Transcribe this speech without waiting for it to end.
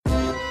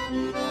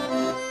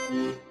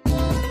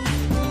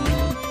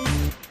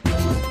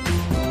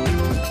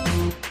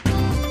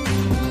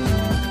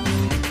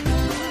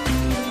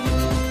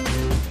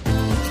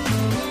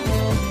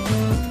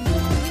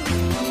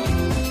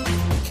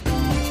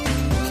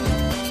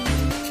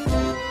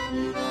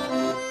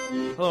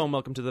Hello and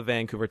welcome to the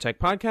Vancouver Tech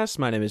Podcast.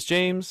 My name is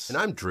James. And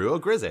I'm Drew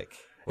O'Grizik.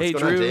 What's Hey,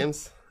 going Drew. on,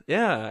 James?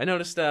 Yeah, I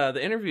noticed the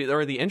interview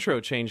or the intro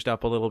changed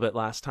up a little bit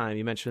last time.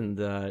 You mentioned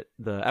the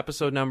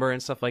episode number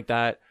and stuff like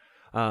that.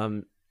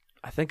 I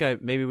think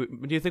do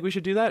you think we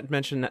should do that?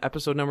 Mention the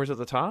episode numbers at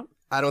the top?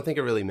 I don't think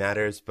it really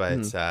matters,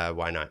 but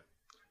why not?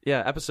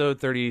 Yeah, episode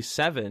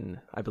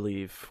 37, I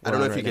believe. I don't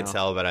know if right you could now.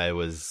 tell, but I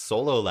was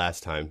solo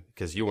last time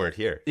because you weren't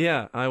here.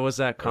 Yeah, I was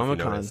at I don't know if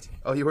you Comic-Con. noticed.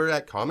 Oh, you were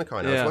at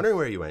Comic-Con. I was Yeah. wondering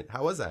where you went.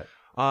 How was that?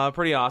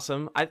 Pretty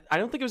awesome. I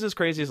don't think it was as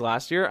crazy as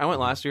last year. I went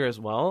last year as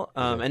well.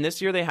 And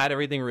this year they had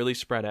everything really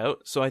spread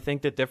out. So I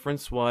think the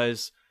difference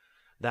was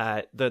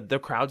that the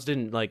crowds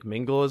didn't like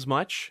mingle as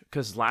much,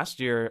 because last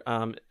year,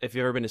 if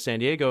you've ever been to San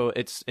Diego,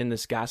 it's in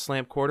this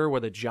Gaslamp quarter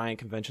where the giant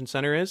convention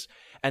center is,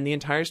 and the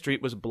entire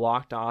street was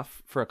blocked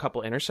off for a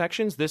couple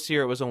intersections. This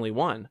year it was only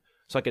one.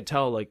 So I could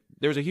tell like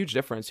there was a huge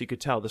difference. You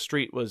could tell the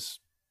street was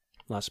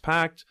less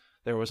packed.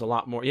 There was a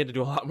lot more. You had to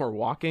do a lot more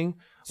walking.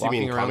 So you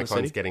mean around the city.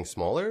 Comic-Con's getting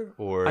smaller?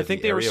 Or I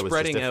think the they were area was just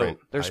spreading out. different?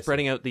 They're I see.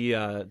 spreading out the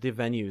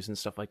venues and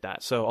stuff like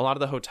that. So a lot of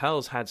the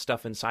hotels had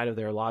stuff inside of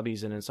their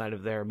lobbies and inside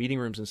of their meeting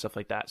rooms and stuff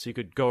like that. So you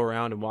could go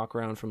around and walk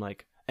around from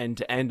like end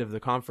to end of the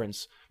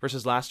conference.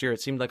 Versus last year, it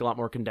seemed like a lot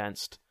more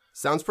condensed.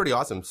 Sounds pretty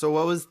awesome. So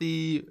what was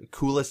the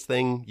coolest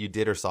thing you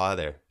did or saw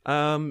there?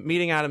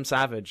 Meeting Adam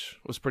Savage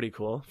was pretty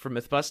cool from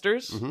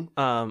Mythbusters.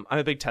 I'm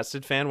a big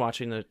Tested fan,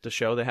 watching the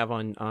show they have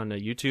on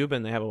YouTube,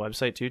 and they have a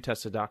website too,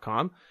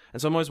 tested.com.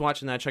 And so I'm always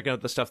watching that, checking out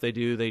the stuff they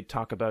do. They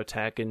talk about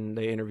tech and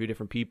they interview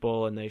different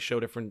people and they show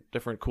different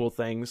cool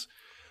things.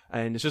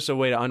 And it's just a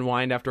way to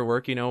unwind after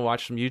work,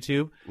 watch some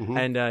YouTube.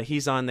 And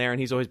he's on there and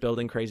he's always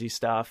building crazy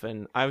stuff.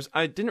 And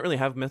I didn't really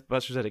have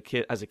Mythbusters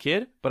as a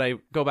kid, but I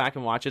go back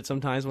and watch it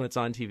sometimes when it's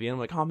on TV. And I'm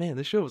like, oh man,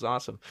 this show was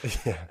awesome.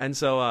 And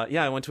so,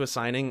 I went to a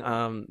signing,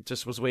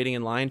 just was waiting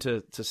in line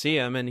to see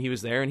him, and he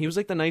was there, and he was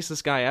like the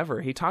nicest guy ever.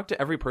 He talked to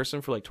every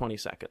person for like 20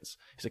 seconds.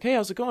 He's like, hey,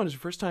 how's it going? Is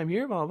your first time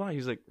here? Blah, blah, blah.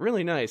 He's like,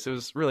 really nice. It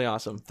was really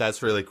awesome.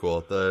 That's really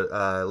cool.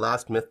 The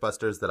last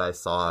Mythbusters that I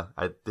saw,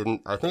 I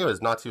think it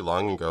was not too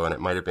long ago, and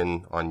it might have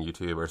been on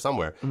YouTube or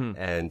somewhere,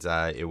 and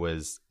it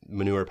was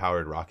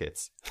manure-powered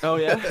rockets. Oh,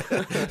 yeah?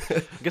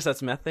 I guess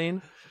that's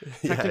methane,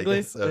 technically. Yeah, I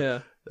guess so. Yeah.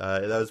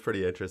 That was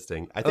pretty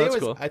interesting. I that's think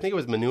cool. I think it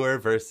was manure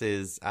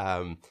versus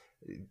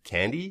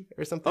candy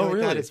or something Oh, like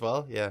really? that as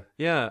well. Yeah.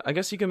 Yeah, I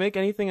guess you can make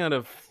anything out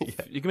of...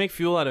 You can make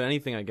fuel out of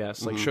anything, I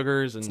guess, like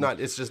sugars and...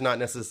 It's just not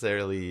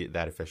necessarily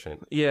that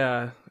efficient.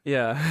 Yeah.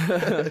 Yeah,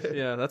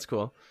 that's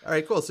cool. All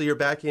right, cool. So you're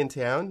back in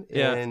town,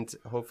 Yeah. and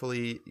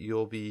hopefully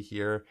you'll be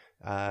here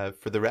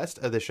for the rest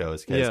of the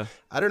shows. 'Cause Yeah.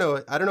 I don't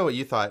know what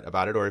you thought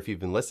about it, or if you've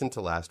been listening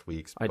to last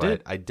week's. I but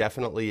did. I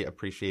definitely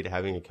appreciate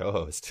having a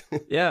co-host.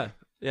 Yeah,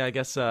 I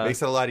guess...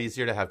 Makes it a lot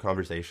easier to have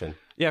conversation.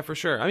 Yeah, for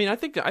sure. I mean, I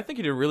think you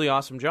did a really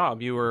awesome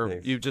job.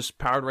 Thanks. You just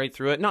powered right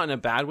through it. Not in a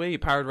bad way. You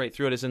powered right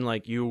through it as in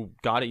like you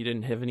got it. You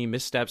didn't have any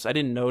missteps. I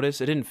didn't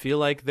notice. It didn't feel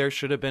like there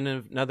should have been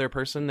another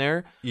person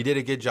there. You did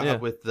a good job Yeah.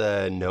 with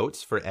the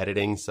notes for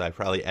editing, so I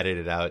probably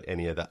edited out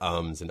any of the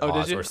ums and Oh, did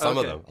ahs, you? or some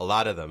of Okay. them, a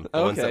lot of them,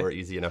 the ones that Okay. were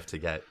easy enough to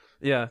get.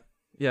 Yeah.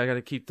 I got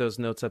to keep those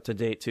notes up to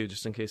date too,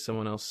 just in case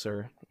someone else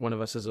or one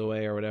of us is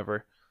away or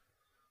whatever.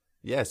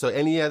 Yeah. So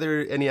any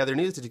other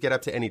news? Did you get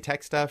up to any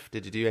tech stuff?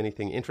 Did you do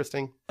anything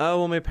interesting? Oh,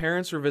 well, my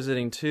parents were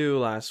visiting too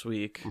last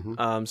week.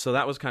 Mm-hmm. So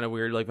that was kind of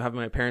weird, like having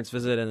my parents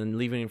visit and then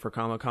leaving for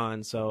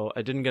Comic-Con. So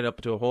I didn't get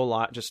up to a whole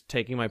lot, just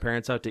taking my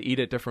parents out to eat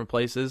at different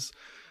places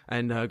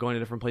and going to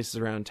different places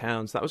around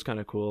town. So that was kind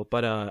of cool.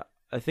 But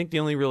I think the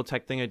only real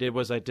tech thing I did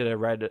was I did a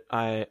Red.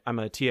 I'm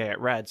a TA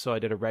at Red, so I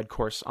did a Red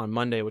course on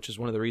Monday, which is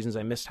one of the reasons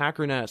I missed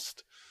Hacker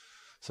Nest.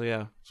 So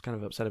yeah, I was kind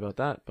of upset about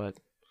that, but...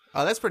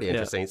 Oh, that's pretty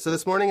interesting. So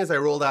this morning as I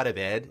rolled out of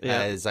bed,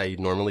 Yeah. as I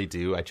normally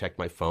do, I checked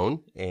my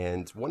phone.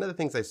 And one of the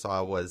things I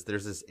saw was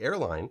there's this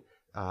airline,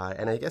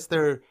 and I guess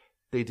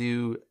they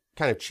do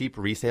kind of cheap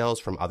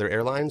resales from other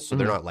airlines. So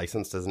they're not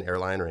licensed as an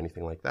airline or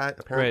anything like that,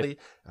 apparently.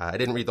 I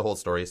didn't read the whole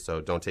story, so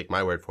don't take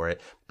my word for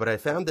it. But I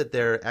found that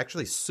they're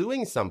actually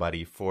suing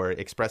somebody for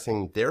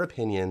expressing their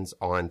opinions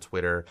on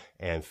Twitter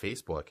and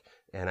Facebook.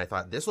 And I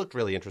thought this looked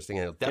really interesting,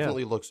 and it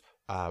definitely looks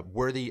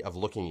worthy of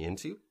looking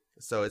into.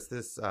 So it's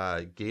this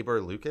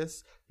Gabor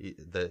Lucas.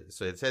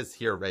 So it says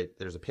here, right,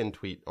 there's a pinned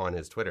tweet on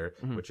his Twitter,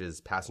 which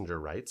is Passenger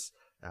Rights,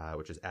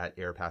 which is at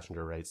Air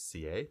Passenger Rights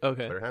CA.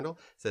 Okay. Twitter handle.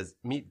 It says,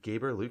 meet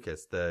Gabor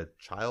Lucas, the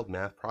child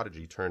math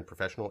prodigy turned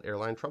professional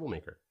airline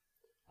troublemaker.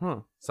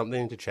 Huh.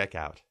 Something to check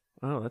out.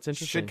 Oh, that's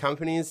interesting. Should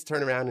companies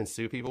turn around and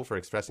sue people for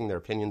expressing their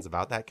opinions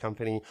about that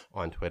company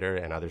on Twitter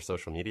and other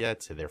social media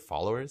to their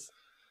followers?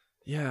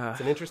 Yeah.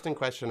 It's an interesting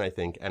question, I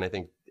think. And I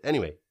think,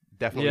 anyway,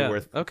 definitely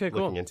worth Cool.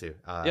 looking into.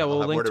 Yeah, I'll we'll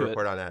have link more to to it.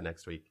 report on that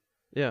next week.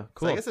 Yeah,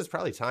 cool. So I guess it's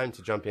probably time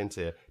to jump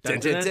into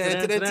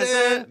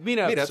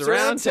Meetups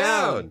around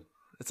town.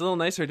 It's a little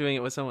nicer doing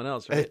it with someone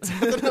else, right? It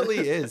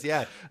definitely is,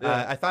 yeah.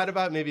 I thought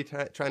about maybe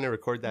trying to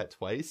record that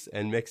twice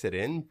and mix it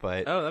in,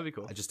 but Oh, that'd be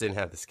cool. I just didn't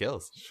have the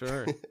skills.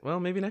 Sure. Well,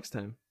 maybe next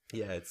time.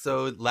 Yeah,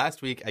 so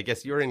last week, I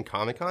guess you were in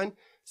Comic-Con.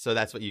 So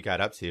that's what you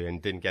got up to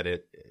and didn't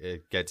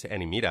get to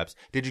any meetups.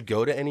 Did you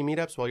go to any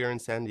meetups while you're in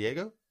San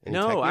Diego? Any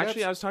tech No, meetups?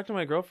 actually, I was talking to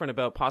my girlfriend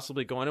about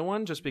possibly going to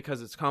one just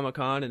because it's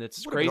Comic-Con and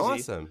it's Would've been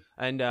crazy. awesome.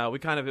 And it was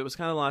kind of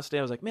the last day.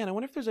 I was like, man, I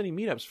wonder if there's any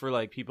meetups for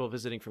like people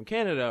visiting from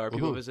Canada or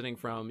people visiting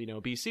from,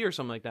 BC or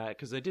something like that.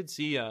 Because I did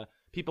see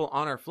people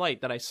on our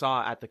flight that I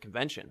saw at the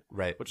convention.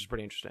 Right. Which is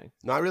pretty interesting.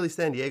 Not really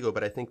San Diego,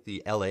 but I think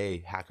the LA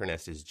Hacker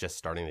Nest is just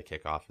starting to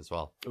kick off as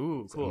well.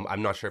 Ooh, cool. So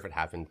I'm not sure if it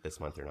happened this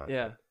month or not.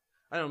 Yeah.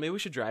 I don't know. Maybe we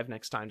should drive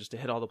next time just to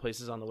hit all the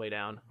places on the way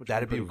down. Which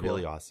That'd be pretty cool.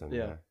 really awesome.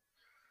 Yeah.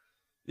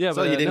 Yeah,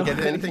 So but you didn't no,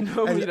 get to anything?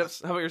 No And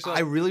meetups. How about yourself?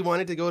 I really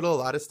wanted to go to a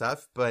lot of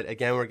stuff, but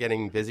again, we're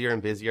getting busier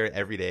and busier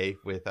every day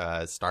with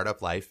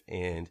startup life.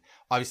 And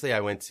obviously, I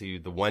went to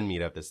the one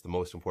meetup that's the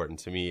most important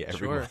to me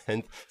every Sure.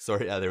 month.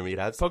 Sorry, other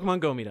meetups. Pokemon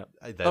Go meetup.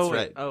 That's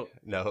right. Oh,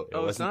 No, it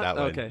Oh, it's wasn't not?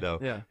 that one. Okay, No,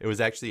 yeah. it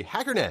was actually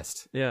Hacker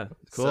Nest. yeah.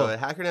 Cool. So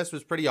Hacker Nest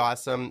was pretty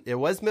awesome. It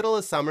was middle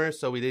of summer,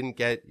 so we didn't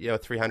get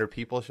 300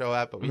 people show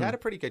up, but we had a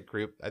pretty good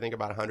group. I think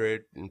about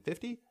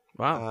 150.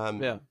 wow.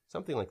 Yeah.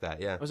 Something like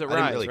that. Yeah. Was it I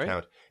didn't Rise, really right?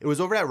 count. It was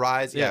over at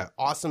Rise. Yeah. Yeah.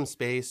 Awesome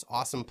space,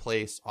 awesome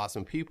place,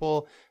 awesome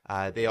people.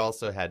 They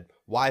also had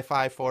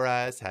Wi-Fi for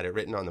us, had it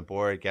written on the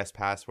board, guest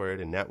password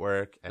and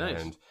network. And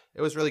Nice.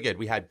 it was really good.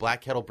 We had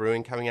Black Kettle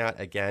Brewing coming out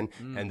again,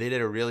 and they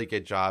did a really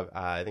good job.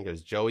 I think it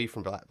was Joey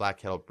from Black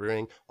Kettle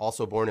Brewing,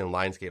 also born in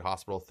Lionsgate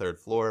Hospital, 3rd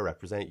floor,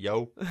 represent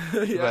yo.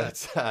 Yeah.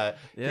 But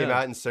came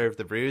out and served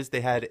the brews.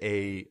 They had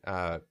a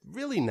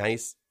really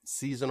nice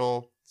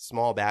seasonal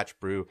small batch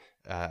brew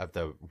of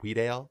the wheat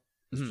ale,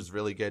 which was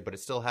really good, but it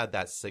still had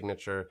that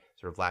signature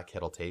sort of Black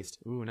Kettle taste.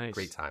 Ooh, nice.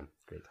 Great time.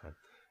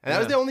 And that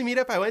was the only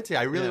meetup I went to.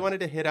 I really Yeah. wanted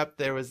to hit up.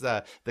 There was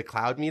the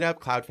Cloud meetup,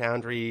 Cloud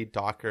Foundry,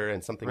 Docker,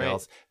 and something Right.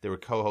 else. They were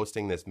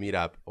co-hosting this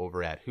meetup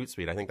over at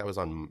Hootsuite. I think that was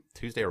on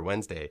Tuesday or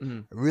Wednesday.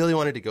 Mm-hmm. I really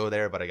wanted to go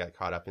there, but I got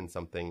caught up in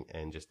something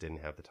and just didn't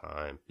have the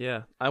time.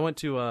 Yeah, I went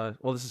to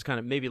well, this is kind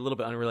of maybe a little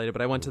bit unrelated,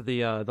 but I went to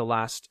the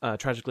last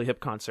Tragically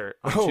Hip concert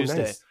on Oh,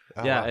 Tuesday. nice.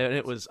 Oh, yeah, wow. and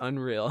it was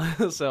unreal.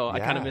 So I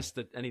kind Yeah. of missed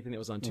anything that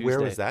was on Tuesday.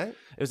 Where was that?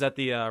 It was at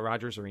the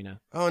Rogers Arena,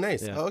 Oh,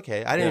 nice. Yeah. Oh,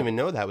 okay. I didn't Yeah. even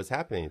know that was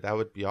happening. That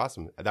would be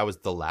awesome. That was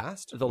the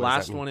last? the What does that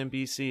last mean? one in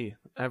BC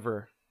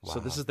ever. So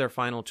this Wow. is their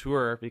final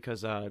tour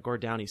because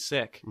Gord Downey's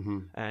sick,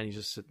 Mhm. and he's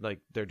just like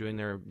they're doing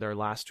their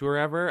last tour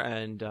ever,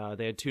 and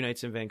they had 2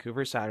 nights in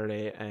Vancouver,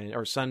 Sunday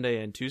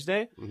and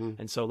Tuesday, Mhm.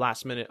 and so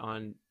last minute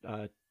on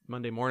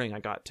Monday morning I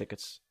got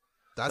tickets.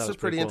 That's That a was pretty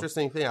pretty cool.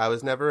 interesting thing. I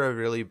was never a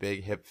really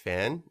big Hip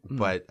fan, Mm-hmm.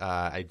 but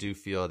I do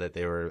feel that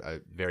they were a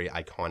very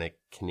iconic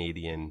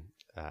Canadian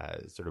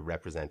sort of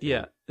representing.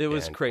 Yeah, it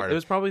was band, crazy. part It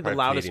was probably the part of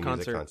loudest Canadian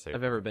music concert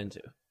I've ever been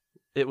to.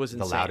 It was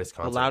insane. loudest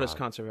concert, The loudest wow.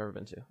 concert I've ever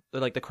been to.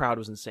 Like the crowd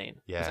was insane.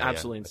 Yeah, it was yeah,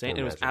 absolutely I insane. can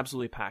It was imagine.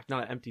 absolutely packed.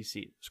 Not an empty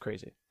seat. It was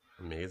crazy.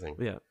 Amazing.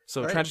 Yeah.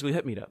 So All right. Tragically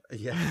Hip meetup.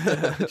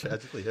 Yeah,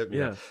 tragically hit me.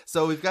 Yeah.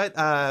 So we've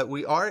got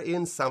we are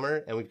in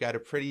summer, and we've got a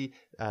pretty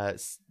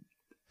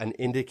an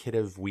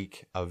indicative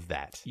week of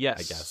that. Yes.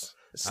 I guess.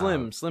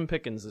 Slim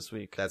pickings this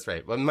week. That's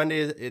right. Well, Monday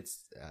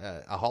it's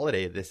a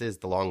holiday. This is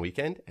the long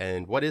weekend,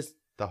 and what is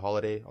the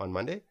holiday on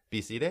Monday?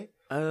 BC Day.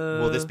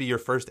 Will this be your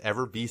first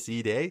ever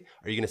BC Day?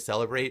 Are you going to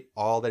celebrate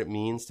all that it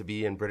means to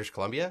be in British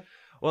Columbia?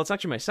 Well, it's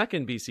actually my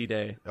second BC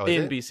day Oh, is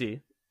in it?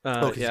 BC.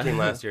 'Cause you came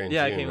last year in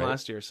yeah, I June, came right?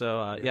 last year.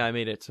 So yeah, I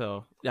made it.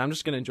 So yeah, I'm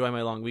just gonna enjoy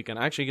my long weekend.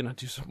 I'm actually gonna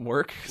do some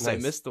work because I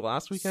Nice. missed the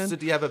last weekend. So,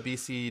 do you have a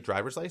BC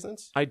driver's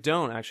license? I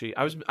don't actually.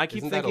 I keep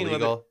Isn't that thinking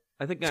illegal? whether-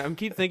 I think I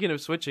keep thinking of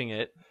switching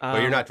it.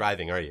 Well, you're not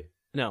driving, are you?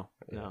 No.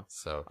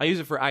 So I use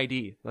it for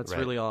ID. That's Right.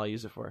 really all I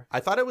use it for. I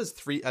thought it was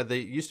 3. They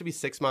used to be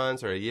 6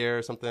 months or a year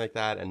or something like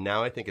that, and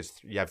now I think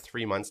it's you have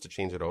 3 months to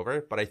change it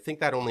over. But I think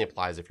that only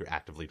applies if you're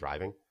actively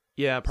driving.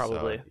 Yeah,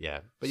 probably. So,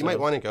 yeah, but you So- might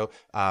want to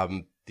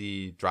go.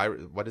 The driver,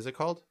 what is it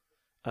called?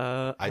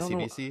 I don't know.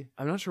 ICBC.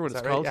 I'm not sure what Is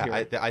it's that right? called Yeah,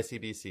 here. the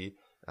ICBC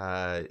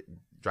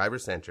driver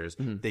centers.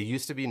 Mhm. They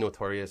used to be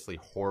notoriously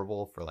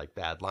horrible for like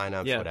bad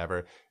lineups, Yeah.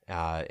 whatever.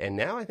 And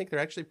now I think they're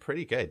actually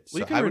pretty good. Well,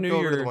 you So can I would renew go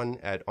over to your- the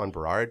one on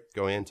Burrard,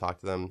 go in, talk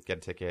to them, get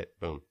a ticket,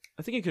 boom.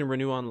 I think you can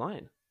renew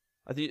online.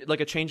 I think like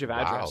a change of Wow.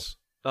 address.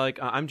 Like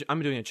I'm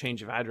doing a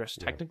change of address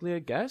technically, I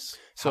guess.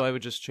 So I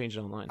would just change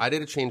it online. I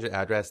did a change of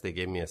address. They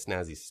gave me a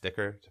snazzy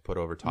sticker to put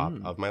over top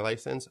Mm. of my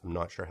license. I'm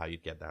not sure how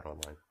you'd get that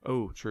online.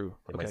 Oh, true.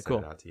 They might Okay, send cool.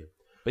 it out to you.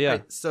 But yeah,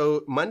 Right,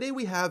 so Monday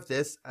we have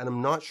this, and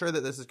I'm not sure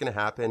that this is going to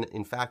happen.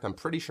 In fact, I'm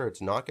pretty sure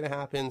it's not going to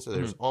happen, so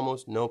there's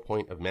almost no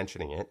point of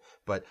mentioning it.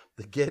 But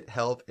the Git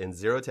Help and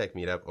Zero Tech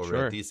meetup over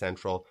Sure. at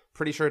Decentral,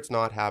 pretty sure it's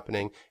not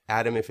happening.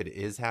 Adam, if it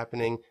is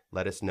happening,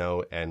 let us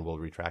know, and we'll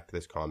retract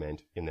this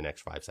comment in the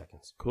next 5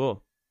 seconds.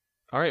 cool.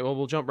 All right, well,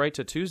 we'll jump right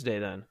to Tuesday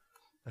then.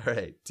 All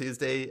right,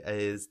 Tuesday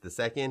is the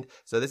 2nd.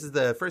 So this is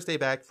the first day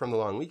back from the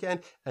long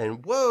weekend.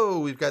 And whoa,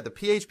 we've got the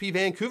PHP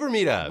Vancouver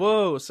meetup.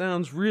 Whoa,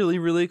 sounds really,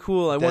 really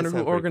cool. I Does wonder who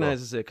sound pretty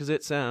organizes it because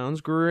it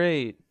sounds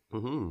great.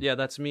 Mm-hmm. Yeah,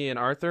 that's me and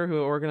Arthur who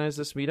organized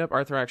this meetup.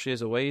 Arthur actually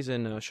is away. He's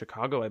in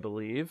Chicago, I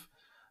believe.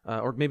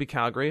 Or maybe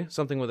Calgary,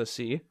 something with a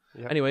C.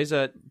 Yeah. Anyways,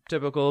 a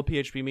typical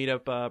PHP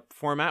meetup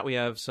format. We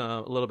have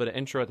a little bit of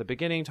intro at the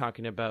beginning,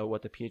 talking about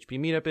what the PHP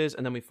meetup is,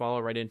 and then we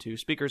follow right into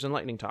speakers and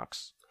lightning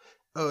talks.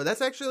 Oh,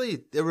 that's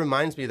actually, it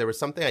reminds me, there was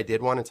something I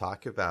did want to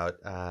talk about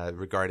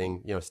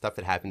regarding, stuff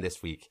that happened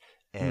this week.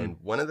 And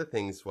one of the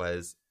things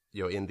was,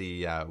 in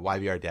the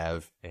YVR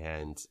Dev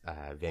and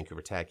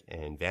Vancouver Tech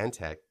and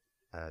VanTech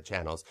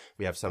channels,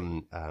 we have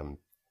some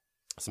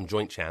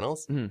joint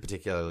channels,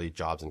 particularly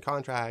jobs and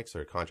contracts,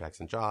 or contracts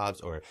and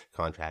jobs, or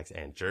contracts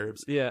and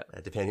gerbs,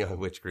 depending on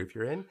which group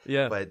you're in.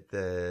 Yeah. But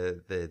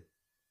the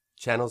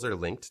channels are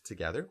linked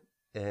together.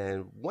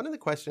 And one of the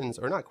questions,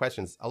 or not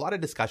questions, a lot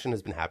of discussion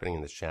has been happening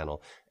in this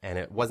channel, and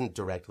it wasn't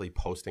directly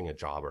posting a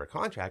job or a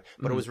contract,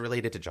 but it was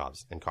related to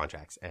jobs and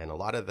contracts. And a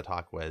lot of the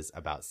talk was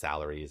about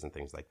salaries and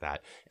things like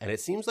that. And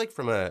it seems like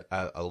from a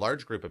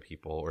large group of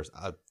people, or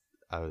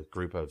a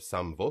group of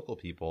some vocal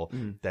people,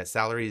 that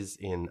salaries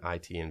in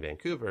IT in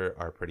Vancouver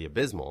are pretty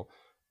abysmal.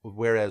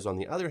 Whereas on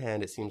the other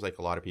hand, it seems like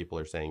a lot of people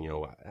are saying,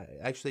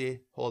 actually,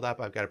 hold up,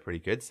 I've got a pretty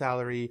good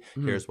salary.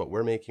 Here's what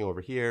we're making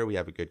over here. We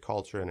have a good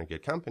culture and a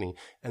good company.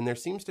 And there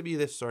seems to be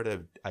this sort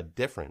of a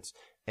difference.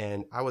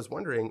 And I was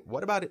wondering,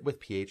 what about it with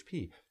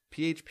PHP?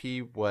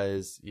 PHP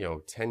was,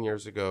 10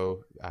 years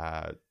ago,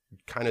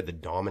 kind of the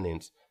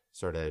dominant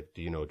sort of,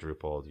 do you know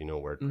Drupal? Do you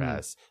know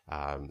WordPress?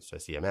 So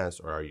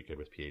CMS, or are you good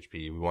with PHP?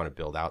 We want to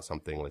build out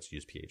something. Let's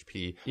use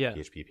PHP. Yeah.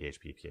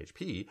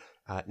 PHP.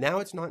 Now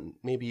it's not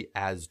maybe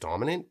as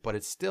dominant, but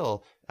it's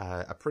still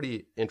a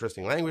pretty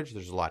interesting language.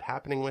 There's a lot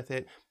happening with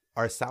it.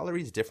 Are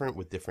salaries different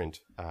with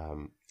different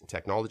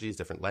technologies,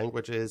 different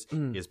languages?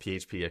 Is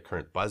PHP a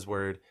current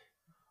buzzword?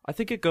 I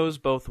think it goes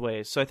both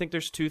ways. So I think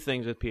there's two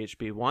things with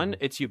PHP. One,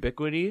 its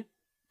ubiquity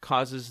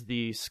causes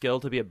the skill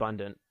to be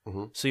abundant.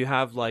 So you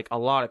have like a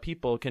lot of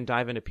people can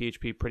dive into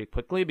PHP pretty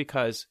quickly,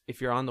 because if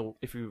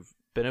you've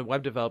been a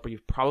web developer,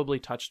 you've probably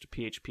touched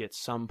PHP at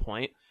some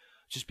point,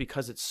 just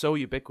because it's so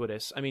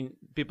ubiquitous. I mean,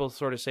 people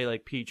sort of say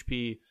like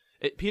PHP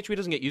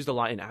doesn't get used a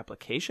lot in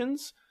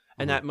applications,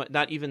 and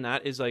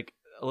that is like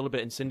a little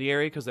bit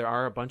incendiary, because there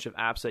are a bunch of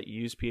apps that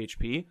use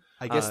PHP.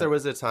 I guess there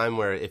was a time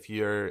where if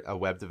you're a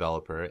web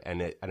developer,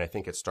 and I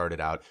think it started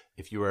out,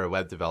 if you were a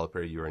web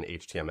developer, you were an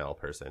HTML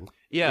person.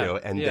 Yeah.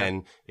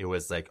 Then it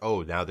was like,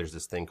 oh, now there's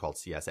this thing called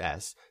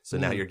CSS. So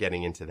now you're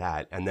getting into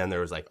that. And then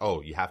there was like,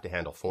 oh, you have to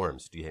handle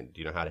forms. Do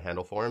you know how to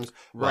handle forms?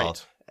 Right. Well,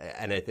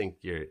 and I think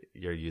you're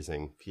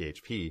using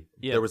PHP.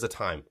 Yeah. There was a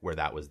time where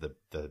that was the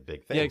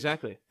big thing. Yeah,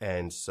 exactly.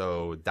 And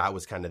so that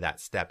was kind of that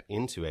step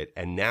into it.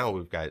 And now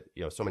we've got,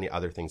 so many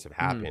other things have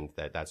happened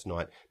that's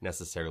not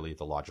necessarily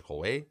the logical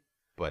way,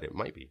 but it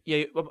might be.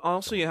 Yeah.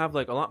 Also, you have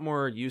like a lot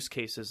more use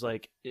cases.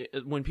 Like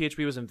when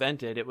PHP was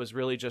invented, it was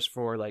really just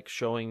for like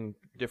showing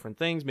different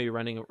things, maybe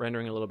rendering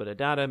a little bit of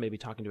data, maybe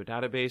talking to a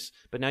database.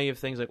 But now you have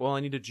things like, well,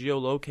 I need to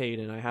geolocate,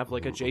 and I have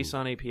like a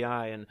JSON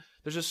API, and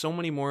there's just so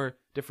many more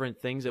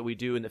different things that we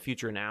do in the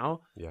future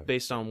now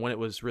based on when it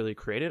was really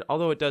created.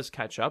 Although it does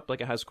catch up,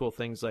 like it has cool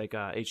things like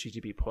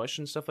HTTP push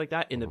and stuff like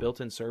that in the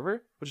built-in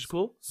server, which is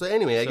cool. So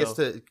anyway, I guess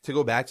to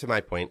go back to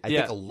my point, I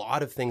think a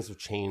lot of things have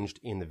changed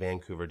in the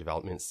Vancouver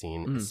development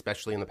scene,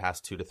 especially in the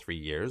past 2 to 3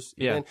 years.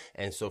 Even.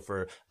 And so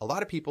for a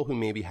lot of people who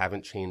maybe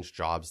haven't changed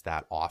jobs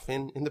that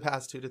often in the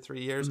past 2 to 3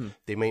 years,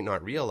 they may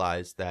not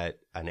realize that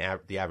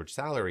the average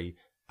salary,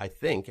 I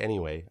think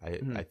anyway,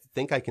 I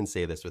think I can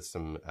say this with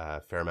some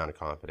fair amount of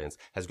confidence,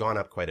 has gone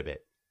up quite a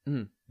bit.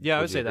 Yeah,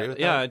 I would say that.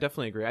 Yeah, I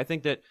definitely agree. I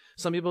think that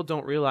some people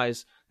don't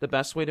realize the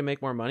best way to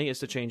make more money is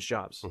to change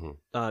jobs.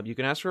 You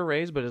can ask for a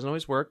raise, but it doesn't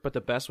always work. But the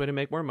best way to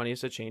make more money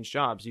is to change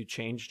jobs. You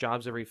change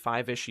jobs every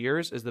 5-ish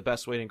years is the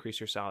best way to increase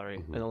your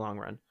salary in the long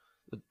run.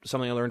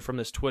 Something I learned from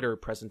this Twitter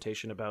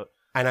presentation about.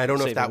 And I don't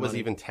know if that was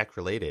even tech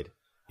related.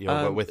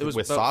 But with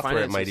software,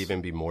 finances. It might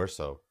even be more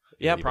so.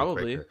 Yeah,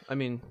 probably. Quicker. I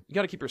mean, you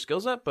got to keep your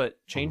skills up, but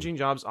changing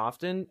jobs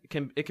often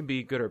can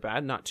be good or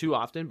bad. Not too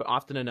often, but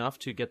often enough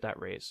to get that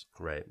raise.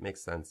 Right.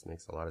 Makes sense.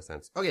 Makes a lot of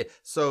sense. Okay,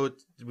 so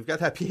we've got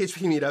that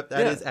PHP meetup.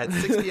 That is at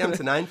 6 p.m.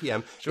 to 9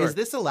 p.m. Sure. Is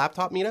this a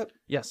laptop meetup?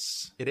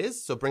 Yes. It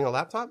is? So bring a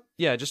laptop?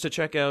 Yeah, just to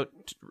check out.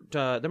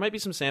 There might be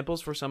some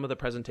samples for some of the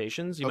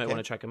presentations. You might want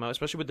to check them out,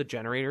 especially with the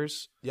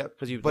generators. Yep.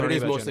 But it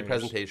is mostly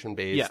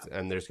presentation-based,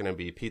 and there's going to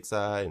be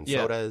pizza and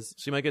sodas.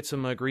 So you might get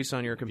some grease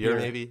on your computer.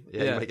 Beer, maybe?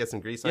 Yeah, you might get some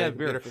grease on your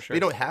computer. For sure. You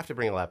don't have to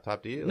bring a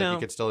laptop, do you? No. You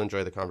could still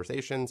enjoy the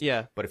conversations.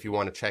 Yeah. But if you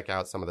want to check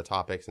out some of the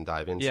topics and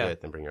dive into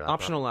it, then bring your laptop.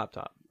 Optional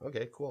laptop.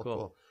 Okay,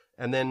 cool.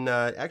 And then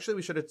actually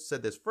we should have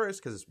said this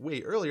first because it's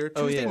way earlier.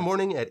 Tuesday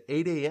morning at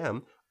 8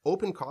 a.m.,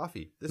 open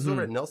coffee. This is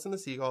over at Nelson the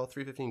Seagull,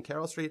 315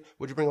 Carroll Street.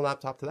 Would you bring a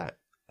laptop to that?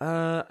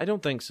 I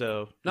don't think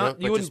so.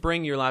 You wouldn't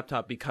bring your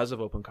laptop because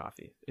of open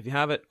coffee. If you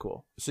have it,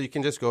 cool. So you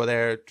can just go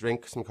there,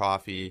 drink some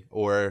coffee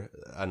or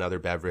another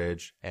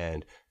beverage,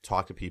 and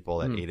talk to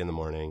people at 8 in the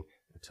morning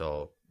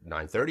until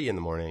 9:30 in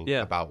the morning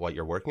about what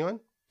you're working on?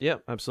 Yeah,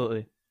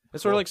 absolutely.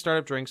 It's sort of like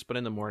startup drinks, but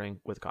in the morning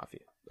with coffee.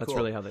 That's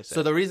really how they say it.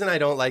 So the reason I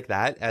don't like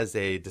that as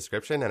a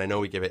description, and I know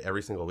we give it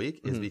every single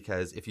week, is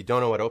because if you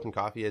don't know what open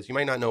coffee is, you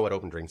might not know what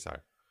open drinks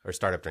are or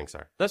startup drinks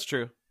are. That's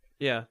true.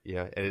 Yeah.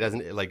 Yeah, and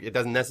it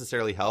doesn't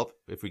necessarily help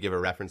if we give a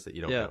reference that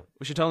you don't know.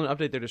 We should tell them to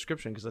update their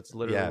description because that's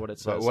literally what it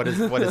says.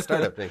 But what does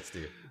Startup Drinks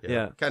do?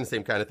 Yeah. Kind of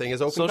same kind of thing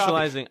as Open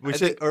Socializing.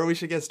 Coffee. We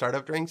should get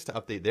Startup Drinks to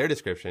update their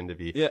description to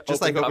be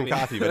just like Open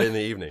Coffee, but in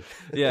the evening.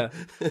 Yeah.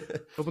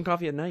 Open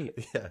Coffee at night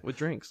with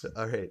drinks.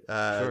 All right.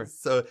 Sure.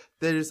 So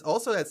there's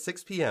also at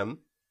 6 p.m.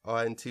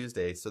 on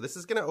Tuesday. So this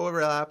is going to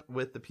overlap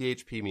with the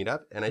PHP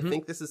meetup. And I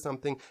think this is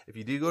something, if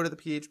you do go to the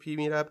PHP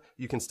meetup,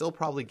 you can still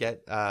probably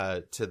get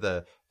to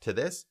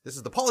this. This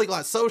is the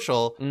Polyglot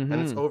Social, and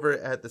it's over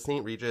at the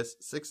St. Regis,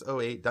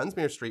 608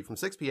 Dunsmuir Street from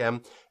 6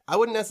 p.m. I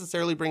wouldn't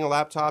necessarily bring a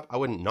laptop. I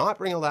wouldn't not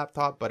bring a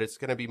laptop, but it's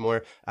going to be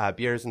more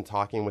beers and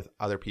talking with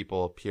other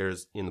people,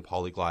 peers in the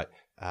Polyglot,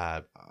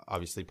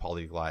 obviously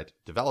Polyglot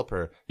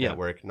developer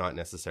network, not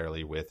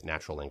necessarily with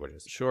natural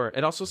languages. Sure.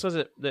 It also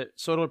says that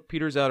Soda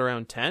peters out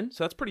around 10,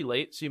 so that's pretty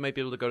late, so you might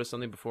be able to go to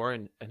something before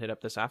and hit up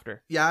this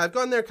after. Yeah, I've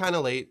gone there kind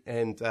of late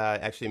and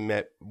actually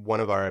met one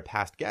of our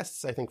past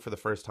guests, I think for the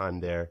first time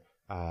there,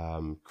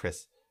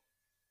 Chris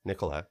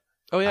Nicola.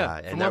 Oh yeah,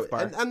 and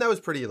that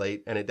was pretty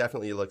late, and it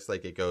definitely looks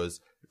like it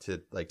goes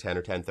to like 10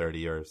 or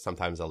 10:30 or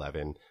sometimes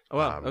 11. Oh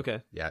wow,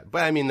 okay. Yeah,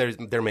 but I mean,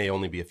 there may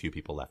only be a few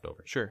people left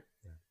over. Sure.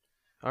 Yeah.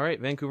 All right,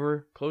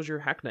 Vancouver Closure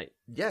Hack Night.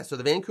 Yeah, so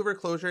the Vancouver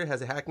Closure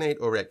has a hack night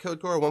over at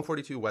CodeCore,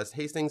 142 West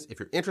Hastings. If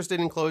you're interested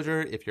in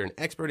Closure, if you're an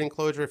expert in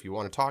Closure, if you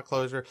want to talk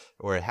Closure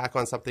or hack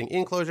on something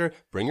in Closure,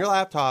 bring your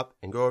laptop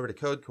and go over to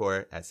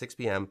CodeCore at 6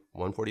 p.m.,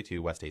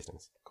 142 West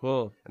Hastings.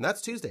 Cool. And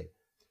that's Tuesday.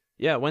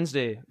 Yeah,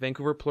 Wednesday,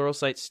 Vancouver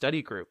Pluralsight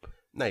Study Group.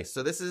 Nice.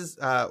 So this is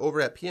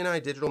over at P&I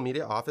Digital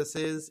Media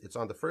Offices. It's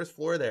on the first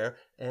floor there.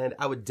 And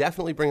I would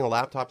definitely bring a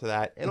laptop to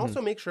that. And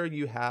also make sure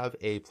you have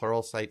a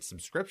Pluralsight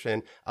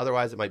subscription.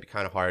 Otherwise, it might be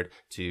kind of hard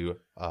to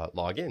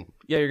log in.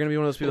 Yeah, you're going to be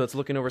one of those people that's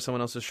looking over someone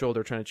else's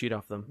shoulder trying to cheat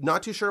off them.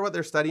 Not too sure what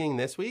they're studying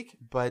this week.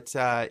 But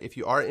if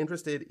you are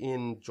interested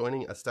in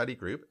joining a study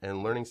group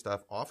and learning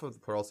stuff off of the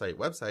Pluralsight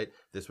website,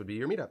 this would be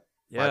your meetup.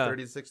 Yeah.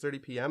 5:30 to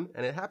 6:30 p.m.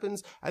 And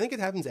I think it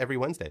happens every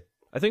Wednesday.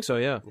 I think so,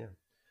 yeah.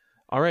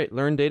 All right,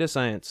 Learn Data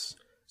Science.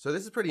 So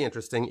this is pretty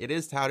interesting. It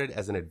is touted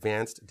as an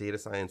advanced data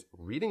science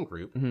reading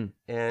group.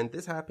 And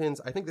this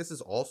happens, I think this is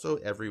also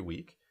every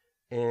week.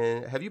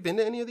 And have you been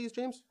to any of these,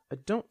 James? I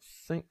don't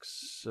think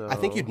so. I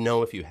think you'd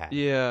know if you had.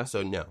 Yeah.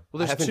 So no.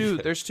 Well,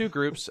 there's two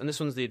groups, and this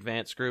one's the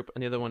advanced group,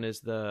 and the other one is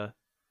the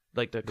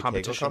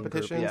competition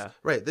competitions. Group. Yeah.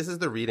 Right. This is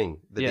the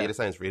data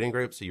science reading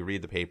group. So you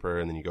read the paper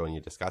and then you go and you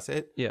discuss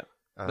it. Yeah.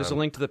 There's a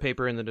link to the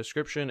paper in the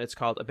description. It's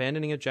called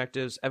Abandoning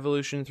Objectives,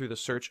 Evolution Through the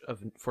Search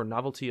for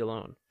Novelty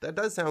Alone. That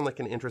does sound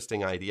like an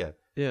interesting idea.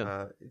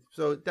 Yeah.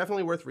 So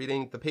definitely worth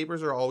reading. The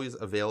papers are always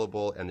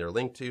available and they're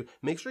linked to.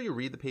 Make sure you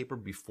read the paper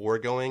before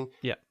going.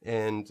 Yeah.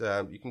 And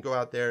you can go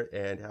out there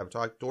and have a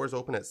talk. Doors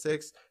open at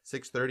 6,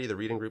 6:30. The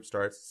reading group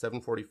starts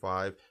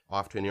 7:45.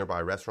 Off to a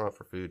nearby restaurant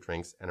for food,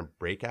 drinks, and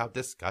breakout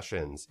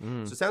discussions.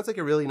 So it sounds like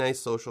a really nice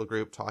social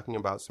group talking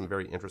about some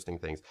very interesting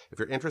things. If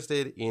you're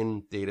interested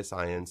in data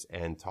science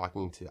and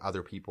talking to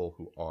other people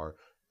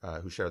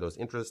who share those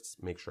interests,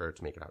 make sure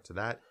to make it out to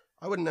that.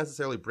 I wouldn't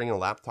necessarily bring a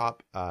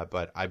laptop,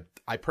 but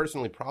I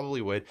personally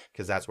probably would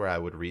because that's where I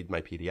would read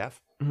my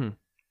PDF.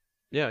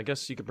 Yeah, I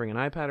guess you could bring an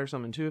iPad or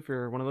something too if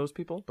you're one of those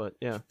people, but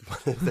yeah.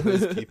 One of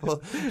those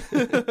people?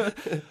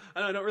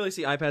 I don't really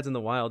see iPads in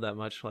the wild that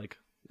much, like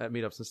at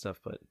meetups and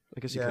stuff, but I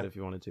guess you could if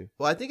you wanted to.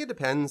 Well, I think it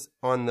depends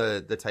on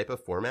the type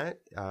of format.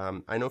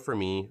 I know for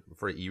me,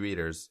 for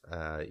e-readers,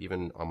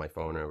 even on my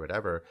phone or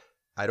whatever,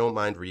 I don't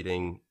mind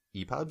reading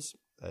EPUBs.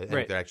 I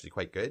think they're actually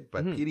quite good,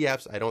 but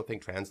PDFs I don't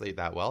think translate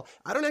that well.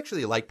 I don't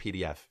actually like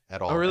PDF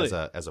at all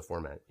as a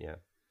format. Yeah.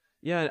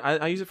 Yeah,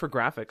 I use it for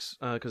graphics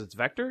because it's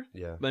vector.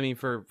 Yeah. I mean,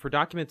 for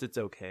documents, it's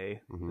okay.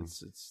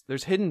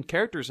 There's hidden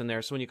characters in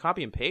there, so when you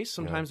copy and paste,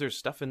 sometimes there's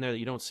stuff in there that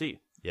you don't see.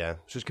 Yeah.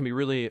 Which can be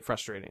really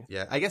frustrating.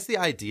 Yeah. I guess the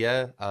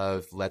idea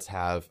of let's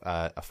have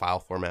a file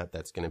format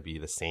that's going to be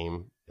the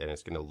same and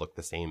it's going to look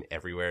the same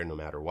everywhere no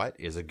matter what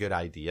is a good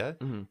idea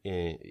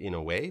in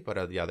a way. But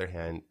on the other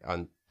hand,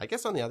 I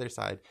guess on the other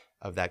side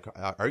of that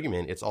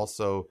argument, it's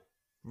also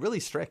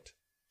really strict.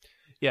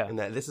 Yeah. And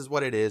that this is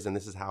what it is and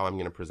this is how I'm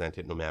going to present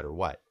it no matter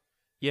what.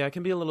 Yeah, it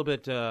can be a little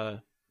bit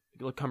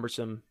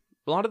cumbersome.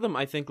 A lot of them,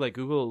 I think, like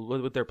Google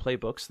with their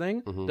Playbooks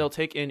thing, they'll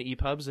take in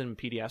EPUBs and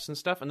PDFs and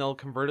stuff, and they'll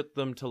convert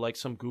them to like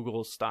some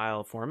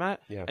Google-style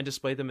format and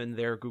display them in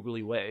their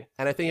googly way.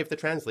 And I think if the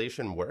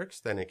translation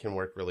works, then it can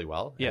work really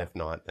well. Yeah. And if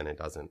not, then it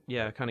doesn't.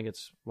 Yeah, it kind of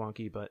gets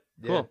wonky, but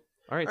cool.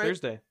 All right,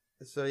 Thursday.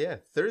 So yeah,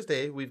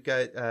 Thursday we've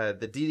got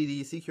the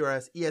DDD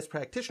CQRS ES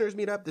Practitioners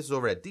Meetup. This is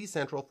over at D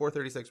Central,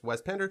 436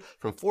 West Pender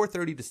from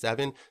 4:30 to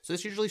 7. So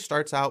this usually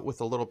starts out with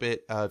a little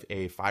bit of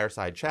a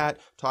fireside chat,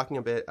 talking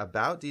a bit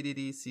about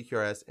DDD,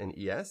 CQRS, and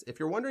ES. If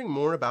you're wondering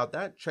more about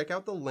that, check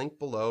out the link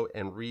below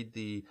and read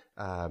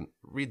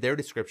their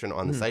description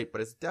on the site.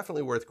 But it's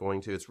definitely worth going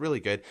to. It's really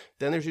good.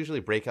 Then there's usually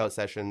breakout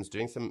sessions,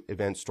 doing some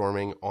event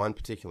storming on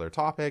particular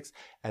topics,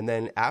 and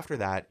then after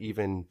that,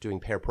 even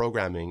doing pair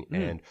programming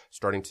and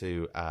starting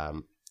to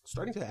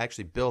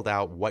actually build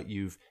out what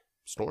you've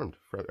stormed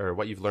or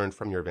what you've learned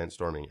from your event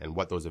storming and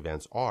what those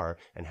events are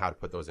and how to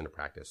put those into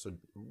practice. So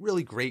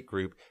really great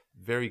group,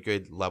 very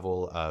good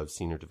level of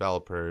senior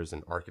developers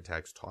and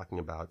architects talking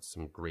about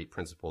some great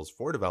principles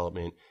for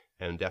development,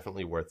 and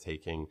definitely worth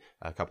taking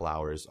a couple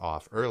hours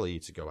off early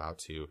to go out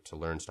to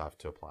learn stuff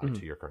to apply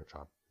to your current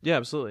job. Yeah,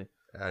 absolutely.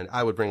 And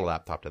I would bring a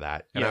laptop to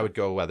that. And I would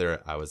go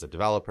whether I was a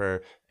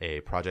developer,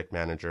 a project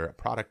manager, a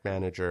product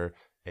manager,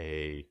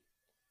 a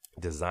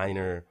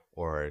designer,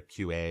 or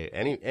QA,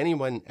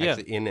 anyone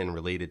actually in and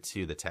related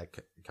to the tech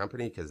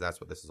company, because that's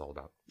what this is all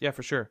about. Yeah,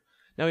 for sure.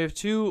 Now we have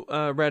two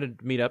Reddit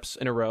meetups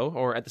in a row,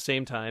 or at the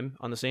same time,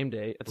 on the same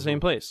day, at the same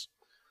place.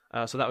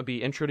 So that would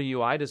be Intro to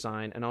UI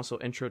Design and also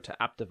Intro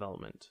to App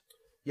Development.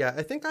 Yeah,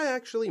 I think I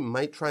actually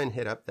might try and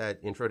hit up that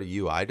Intro to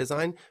UI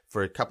Design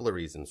for a couple of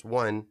reasons.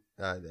 One,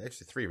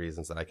 actually 3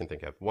 reasons that I can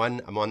think of.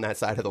 One, I'm on that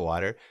side of the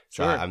water.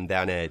 So Sure. I'm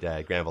down at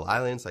Granville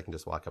Island, so I can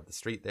just walk up the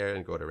street there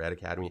and go to Red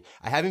Academy.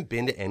 I haven't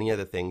been to any of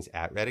the things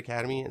at Red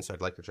Academy, and so I'd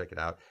like to check it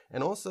out.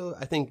 And also,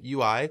 I think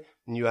UI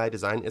and UI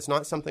design, it's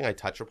not something I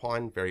touch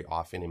upon very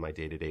often in my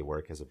day-to-day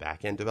work as a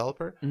back-end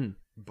developer,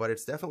 but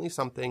it's definitely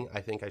something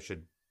I think I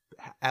should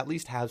at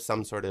least have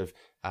some sort of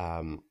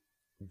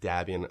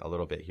dab in a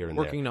little bit here and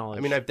Working there. knowledge.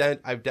 I mean,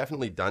 I've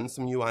definitely done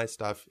some UI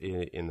stuff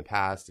in the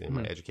past in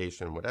my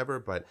education and whatever,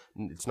 but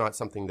it's not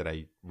something that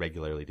I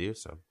regularly do.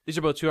 So These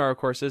are both 2-hour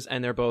courses,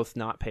 and they're both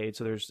not paid,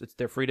 so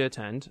they're free to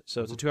attend.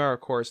 So it's a 2-hour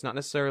course, not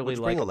necessarily Would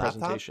you like bring a a laptop?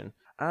 presentation.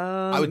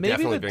 I would maybe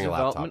definitely the bring a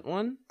laptop. development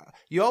one.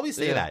 you always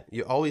say Yeah. that.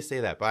 You always say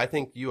that, but I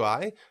think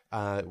UI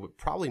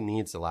probably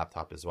needs a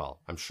laptop as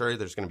well. I'm sure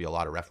there's going to be a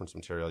lot of reference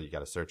material. You got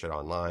to search it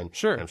online.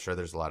 Sure. And I'm sure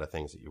there's a lot of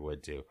things that you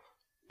would do.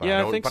 But Yeah, I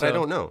don't, I think but so. I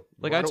don't know.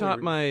 Like Why I don't we taught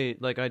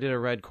re- I did a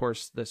Red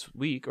course this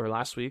week or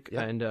last week,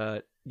 Yeah.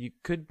 and you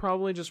could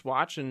probably just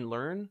watch and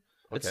learn.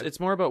 Okay. It's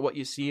more about what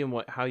you see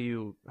and how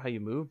you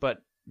move,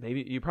 but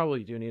maybe you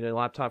probably do need a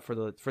laptop for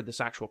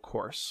this actual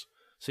course.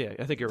 So yeah,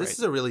 I think you're This right.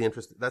 is a really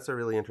interesting. That's a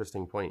really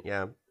interesting point.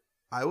 Yeah,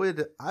 I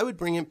would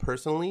bring it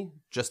personally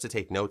just to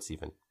take notes,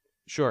 even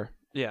Sure.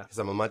 Yeah. because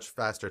I'm a much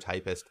faster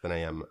typist than I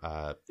am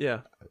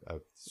Yeah. a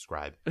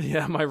scribe.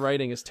 Yeah, my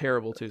writing is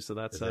terrible too, so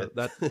that's Is it?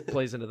 that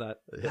plays into that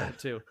Yeah.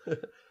 too.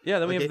 Yeah,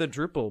 then we Okay. have the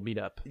Drupal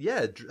meetup.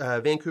 Yeah,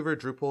 Vancouver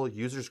Drupal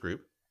Users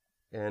Group.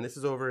 And this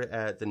is over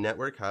at the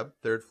Network Hub,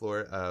 3rd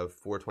floor of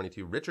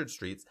 422 Richard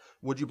Streets.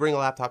 Would you bring a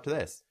laptop to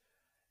this?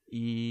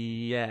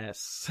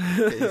 Yes.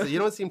 Okay, so you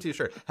don't seem too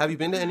sure. Have you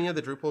been to any of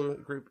the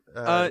Drupal group?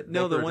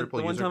 No, the Vancouver Drupal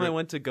one user time I group?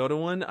 went to go to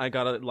one, I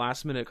got a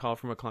last minute call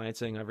from a client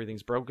saying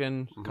everything's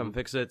broken, come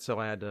fix it, so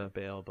I had to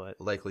bail,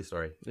 but Likely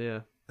story.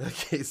 yeah.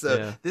 Okay, so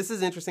Yeah. this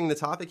is interesting. The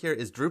topic here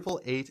is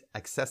Drupal 8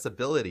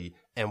 accessibility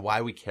and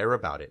why we care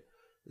about it.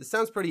 This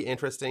sounds pretty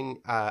interesting.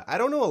 I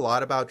don't know a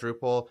lot about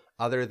Drupal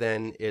other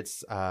than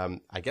it's,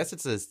 I guess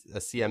it's a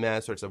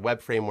CMS or it's a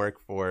web framework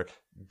for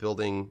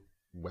building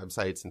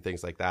websites and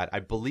things like that. I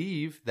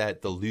believe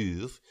that the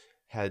Louvre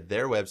had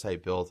their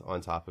website built on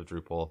top of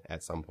Drupal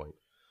at some point.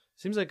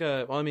 Seems like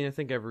I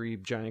think every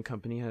giant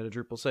company had a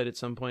Drupal site at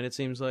some point. It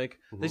seems like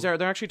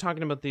they're actually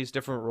talking about these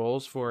different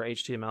roles for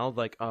HTML,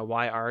 like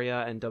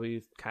YARIA and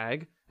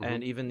WCAG,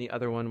 and even the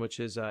other one, which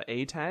is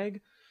A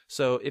tag.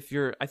 So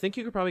I think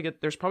you could probably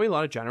there's probably a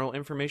lot of general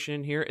information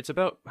in here. It's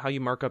about how you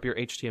mark up your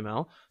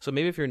HTML. So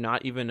maybe if you're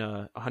not even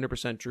a 100%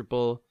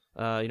 Drupal,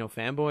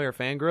 fanboy or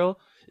fangirl,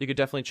 you could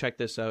definitely check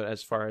this out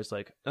as far as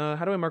like,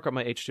 how do I mark up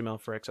my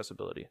HTML for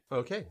accessibility?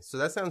 Okay, so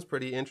that sounds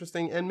pretty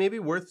interesting and maybe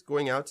worth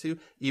going out to,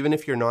 even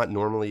if you're not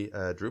normally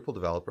a Drupal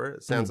developer.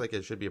 It sounds like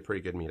it should be a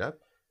pretty good meetup.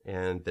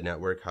 And the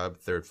Network Hub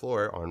 3rd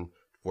floor on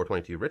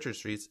 422 Richard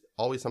Street's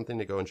always something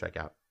to go and check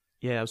out.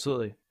 Yeah,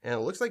 absolutely. And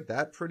it looks like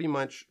that pretty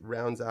much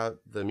rounds out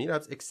the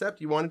meetups,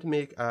 except you wanted to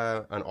make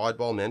an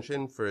oddball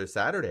mention for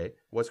Saturday.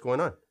 What's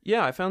going on?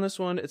 Yeah, I found this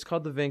one. It's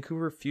called the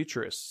Vancouver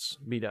Futurists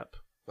Meetup.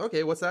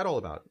 Okay, what's that all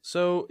about?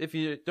 So if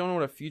you don't know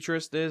what a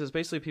futurist is, it's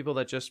basically people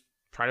that just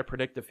try to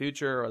predict the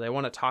future or they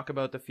want to talk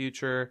about the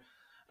future,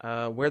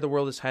 where the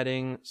world is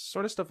heading,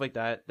 sort of stuff like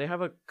that. They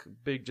have a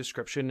big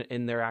description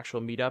in their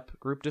actual meetup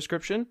group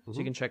description, so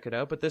you can check it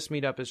out. But this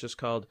meetup is just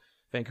called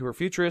Vancouver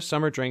Futurists,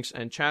 Summer Drinks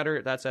and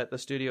Chatter. That's at the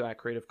studio at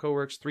Creative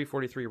Coworks,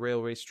 343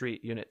 Railway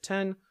Street, Unit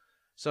 10.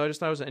 So I just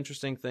thought it was an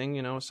interesting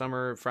thing,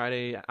 summer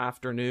Friday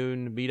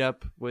afternoon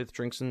meetup with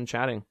drinks and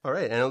chatting. All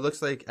right, and it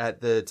looks like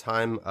at the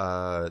time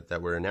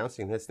that we're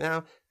announcing this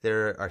now,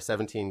 there are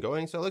 17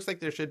 going, so it looks like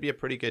there should be a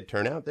pretty good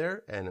turnout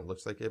there, and it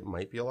looks like it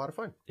might be a lot of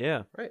fun. Yeah.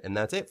 All right, and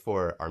that's it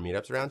for our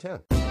meetups around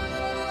town.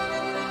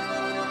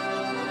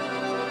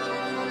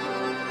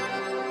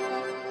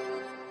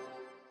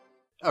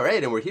 All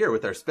right, and we're here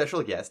with our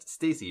special guest,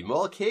 Stacey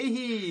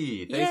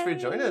Mulcahy. Thanks for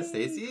joining us,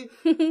 Stacey.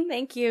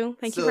 Thank you.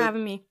 Thank you for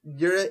having me.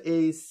 You're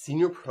a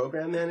senior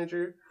program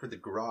manager for the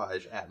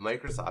Garage at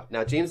Microsoft.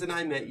 Now, James and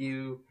I met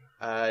you,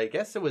 I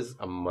guess it was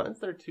a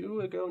month or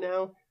 2 ago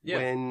now,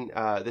 when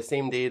the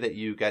same day that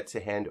you got to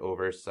hand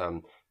over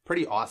some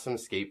pretty awesome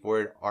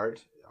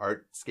art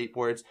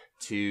skateboards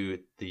to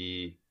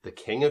the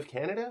King of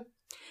Canada.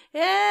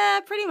 Yeah,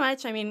 pretty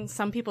much. I mean,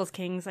 some people's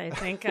kings, I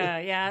think.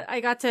 Yeah,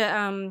 I got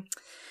to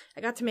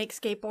got to make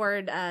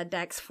skateboard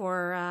decks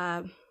for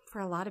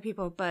a lot of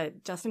people,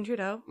 but Justin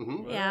Trudeau.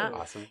 Mm-hmm. Yeah.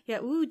 Awesome.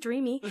 Yeah. Ooh,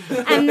 dreamy.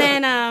 and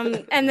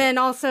then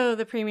also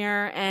the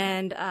premier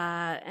and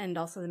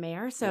also the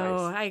mayor.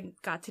 So Nice. I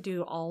got to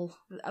do all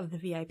of the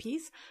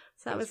VIPs.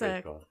 So that That's was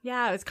very cool.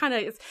 yeah, it's kind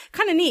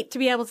of neat to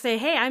be able to say,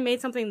 hey, I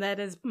made something that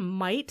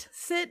might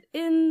sit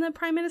in the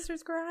prime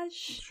minister's garage.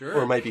 Sure.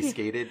 Or might be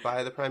skated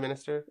by the prime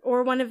minister.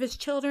 Or one of his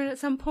children at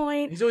some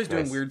point. He's always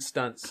doing Nice. weird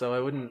stunts,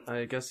 so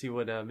I guess he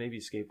would maybe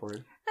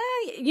skateboard.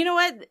 You know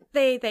what?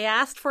 They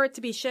asked for it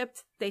to be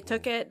shipped. They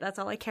took it. That's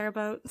all I care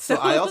about. So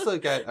I also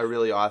got a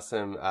really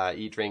awesome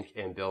Eat, Drink,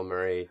 and Bill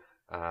Murray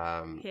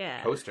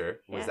Yeah. poster.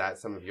 Was Yeah. that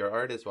some of your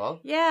art as well?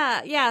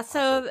 Yeah.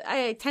 So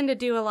I tend to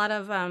do a lot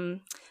of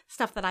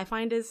stuff that I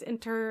find is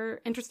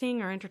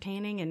interesting or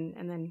entertaining,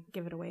 and then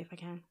give it away if I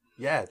can.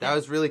 Yeah, that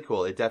was really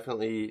cool. It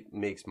definitely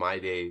makes my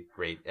day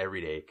great every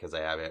day because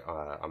I have it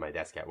on my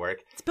desk at work.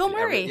 It's Bill And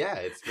Murray. yeah,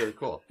 it's really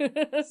cool.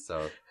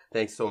 So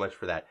thanks so much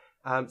for that.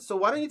 So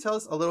why don't you tell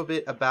us a little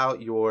bit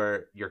about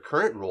your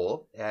current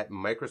role at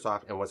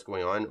Microsoft and what's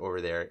going on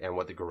over there and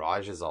what the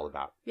garage is all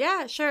about?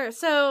 Yeah, sure.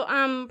 So,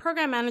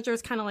 program manager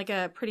is kind of like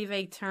a pretty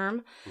vague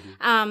term.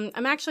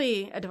 I'm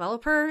actually a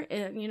developer,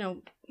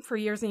 for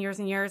years and years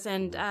and years.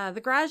 And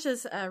the garage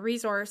is a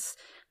resource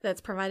that's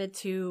provided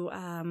to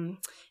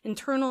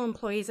internal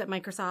employees at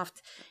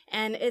Microsoft.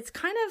 And it's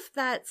kind of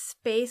that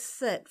space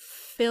that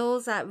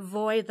fills that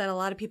void that a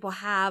lot of people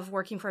have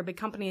working for a big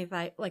company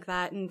like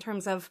that in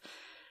terms of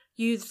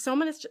use so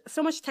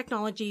much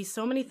technology,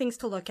 so many things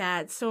to look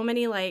at, so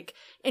many like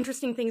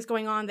interesting things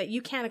going on that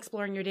you can't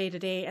explore in your day to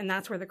day. And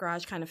that's where the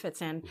garage kind of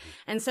fits in.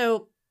 And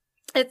so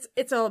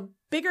it's a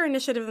bigger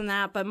initiative than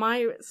that, but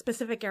my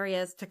specific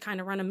area is to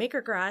kind of run a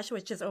maker garage,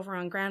 which is over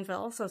on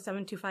Granville. So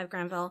 725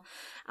 Granville.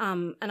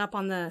 And up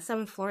on the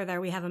 7th floor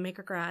there, we have a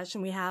maker garage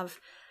and we have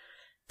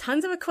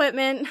tons of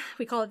equipment.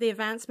 We call it the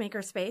advanced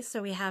maker space.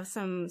 So we have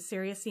some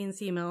serious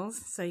CNC mills.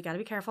 So you got to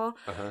be careful.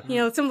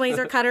 Some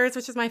laser cutters,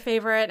 which is my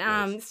favorite.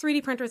 Nice.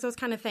 3D printers, those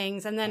kind of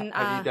things. And then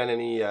Have you done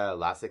any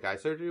LASIK eye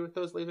surgery with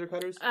those laser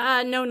cutters?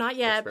 no, not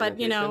yet. But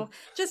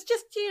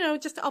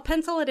just I'll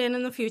pencil it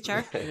in the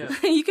future.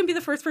 You can be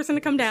the first person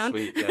to come down.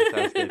 Sweet. Yeah,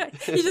 sounds good.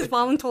 You just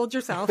voluntold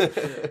yourself.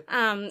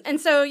 I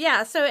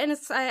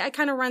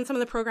kind of run some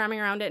of the programming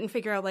around it and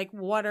figure out like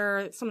what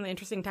are some of the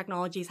interesting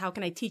technologies. How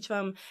can I teach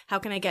them? How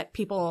can I get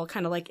people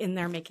kind of like in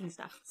there making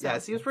stuff? So. Yeah,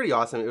 it seems pretty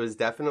awesome. It was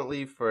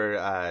definitely for,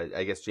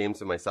 I guess,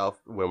 James and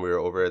myself, when we were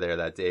over there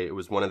that day, it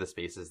was one of the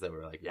spaces that we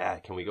were like, yeah,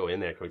 can we go in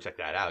there? Can we check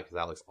that out? Because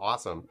that looks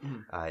awesome.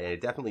 And it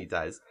definitely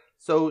does.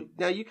 So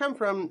now you come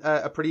from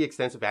a pretty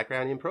extensive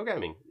background in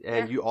programming,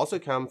 and you also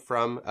come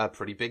from a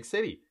pretty big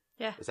city.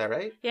 Yeah. Is that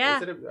right? Yeah.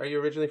 Are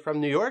you originally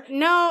from New York?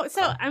 No,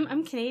 so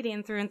I'm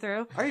Canadian through and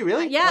through. Are you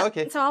really? Yeah. Oh,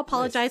 okay. So I'll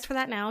apologize for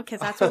that now because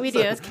that's what we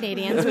do as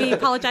Canadians. We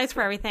apologize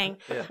for everything.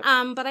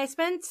 Yeah. But I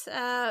spent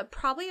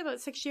probably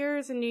about 6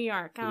 years in New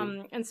York.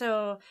 And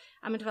so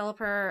I'm a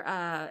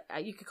developer.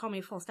 You could call me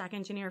a full stack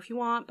engineer if you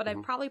want, but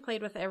I've probably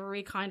played with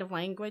every kind of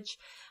language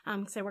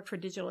because I work for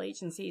digital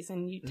agencies,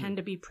 and you tend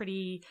to be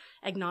pretty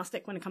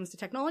agnostic when it comes to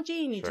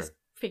technology, and you just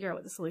figure out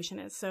what the solution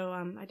is. So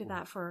I did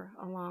that for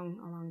a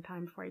long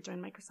time before I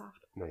joined Microsoft.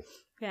 Nice.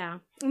 Yeah.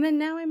 And then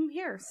now I'm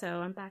here. So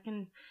I'm back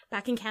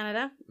in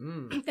Canada.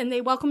 And they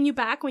welcome you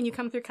back when you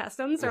come through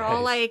customs. They're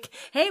all like,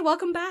 hey,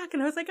 welcome back.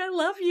 And I was like, I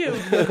love you.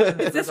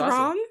 Is this awesome.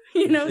 wrong?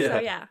 So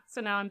yeah.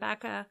 So now I'm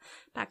back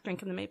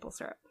drinking the maple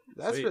syrup.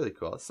 That's Sweet. really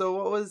cool. So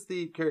what was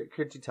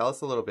could you tell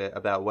us a little bit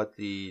about what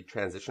the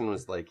transition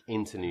was like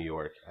into New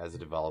York as a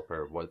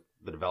developer, what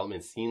the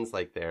development scene's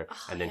like there,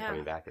 and then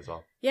coming back as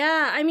well?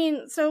 Yeah, I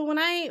mean, so when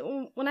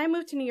I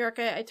moved to New York,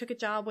 I took a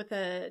job with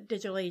a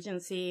digital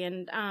agency,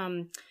 and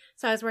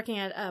so I was working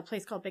at a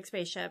place called Big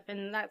Spaceship,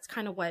 and that's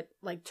kind of what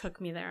like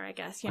took me there, I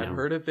guess. I've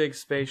heard of Big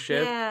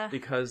Spaceship Yeah.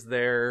 because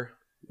they're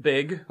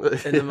big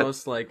in the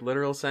most like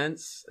literal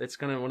sense. It's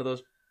kind of one of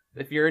those.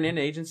 If you're in an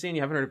agency and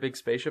you haven't heard of Big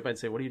Spaceship, I'd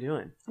say, what are you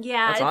doing?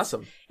 Yeah, That's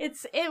awesome. It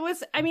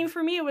was. I mean,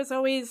 for me, it was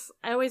always.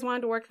 I always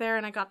wanted to work there,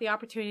 and I got the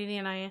opportunity,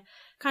 and I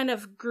kind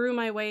of grew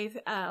my way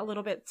a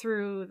little bit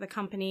through the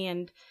company.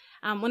 And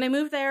when I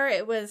moved there,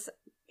 it was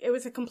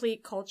a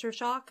complete culture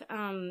shock.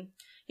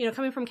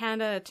 Coming from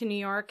Canada to New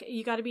York,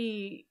 you got to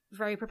be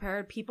very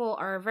prepared. People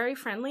are very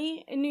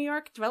friendly in New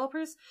York.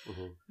 Developers,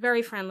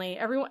 very friendly.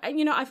 Everyone,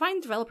 I find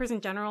developers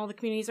in general, the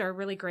communities are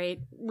really great,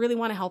 really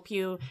want to help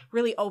you,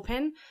 really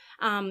open.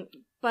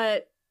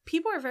 But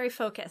people are very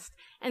focused.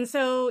 And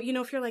so,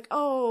 if you're like,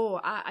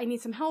 oh, I need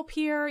some help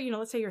here,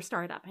 let's say you're a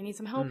startup. I need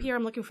some help here.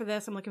 I'm looking for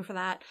this. I'm looking for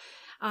that.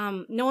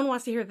 No one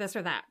wants to hear this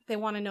or that. They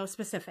want to know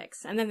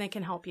specifics, and then they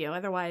can help you.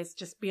 Otherwise,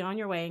 just be on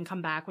your way and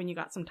come back when you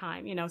got some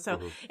time, So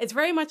it's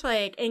very much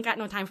like, ain't got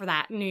no time for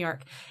that in New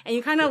York. And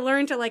you kind of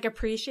learn to like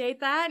appreciate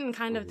that and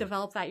kind of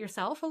develop that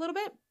yourself a little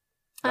bit.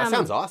 That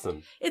sounds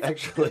awesome,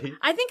 actually.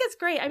 I think it's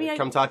great. I mean,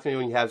 Come talk to me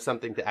when you have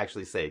something to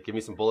actually say. Give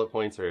me some bullet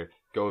points or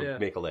Go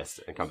make a list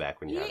and come back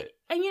when you have it.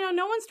 And, you know,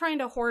 no one's trying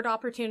to hoard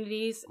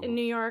opportunities in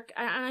New York.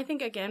 And I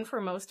think, again,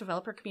 for most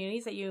developer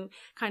communities that you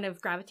kind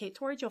of gravitate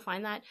towards, you'll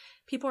find that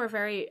people are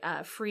very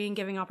free in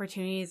giving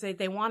opportunities.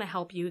 They want to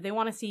help you. They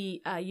want to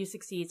see you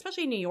succeed,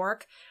 especially in New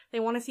York. They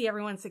want to see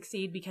everyone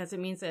succeed because it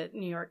means that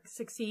New York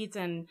succeeds.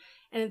 And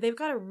they've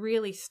got a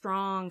really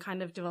strong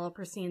kind of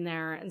developer scene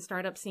there and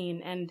startup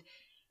scene. And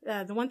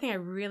the one thing I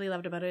really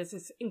loved about it is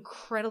it's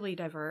incredibly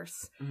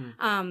diverse.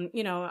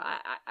 You know,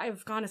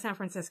 I've gone to San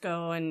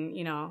Francisco and,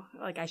 you know,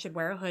 like I should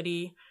wear a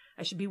hoodie.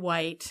 I should be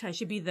white. I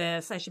should be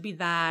this. I should be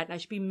that. I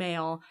should be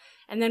male.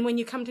 And then when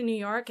you come to New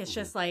York, it's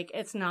just like,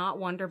 it's not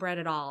Wonder Bread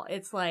at all.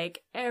 It's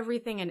like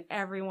everything and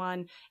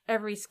everyone,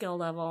 every skill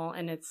level.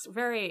 And it's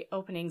very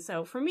opening.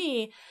 So for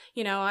me,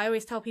 you know, I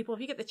always tell people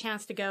if you get the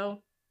chance to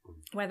go,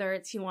 whether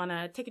it's you want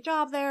to take a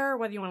job there,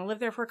 whether you want to live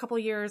there for a couple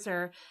of years,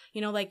 or,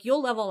 you know, like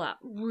you'll level up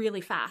really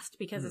fast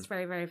because it's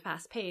very, very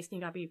fast paced and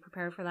you got to be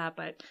prepared for that.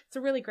 But it's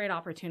a really great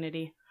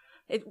opportunity.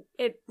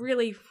 It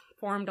really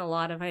formed a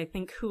lot of, I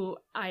think, who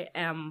I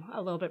am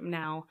a little bit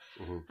now,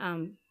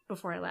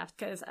 before I left,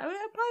 because I probably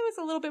was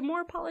a little bit more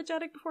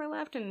apologetic before I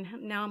left, and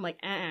now I'm like,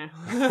 Ain't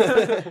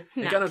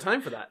got no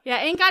time for that. Yeah,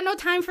 ain't got no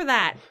time for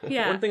that.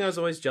 Yeah. One thing I was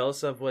always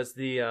jealous of was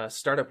the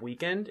startup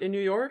weekend in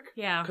New York.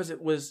 Yeah. Because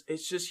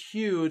it's just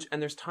huge,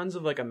 and there's tons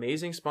of like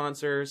amazing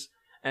sponsors.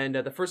 And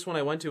the first one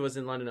I went to was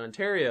in London,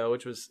 Ontario,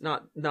 which was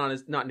not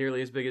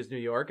nearly as big as New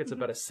York. It's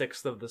about a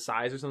sixth of the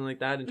size or something like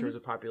that in terms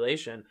of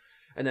population.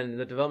 And then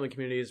the development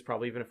community is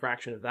probably even a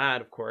fraction of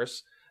that, of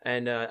course.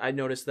 And I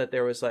noticed that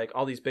there was like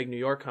all these big New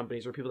York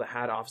companies or people that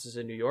had offices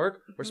in New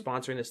York were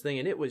sponsoring this thing.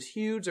 And it was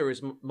huge. There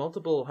was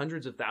multiple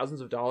hundreds of thousands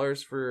of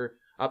dollars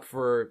up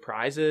for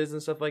prizes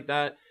and stuff like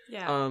that.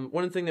 Yeah.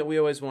 One thing that we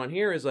always want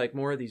here is like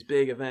more of these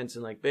big events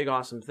and like big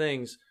awesome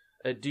things.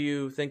 Do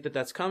you think that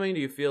that's coming?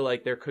 Do you feel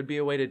like there could be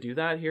a way to do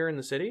that here in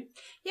the city?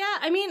 Yeah,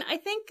 I mean, I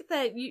think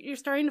that you're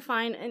starting to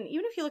find, and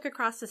even if you look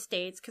across the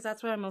states, because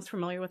that's what I'm most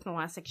familiar with in the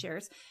last 6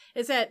 years,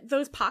 is that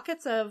those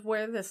pockets of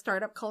where the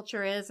startup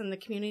culture is and the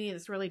community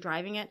that's really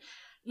driving it,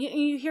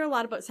 you hear a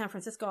lot about San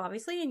Francisco,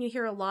 obviously, and you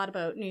hear a lot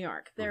about New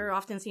York. They're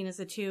often seen as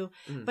the two.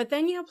 But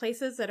then you have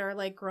places that are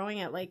like growing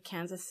at like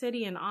Kansas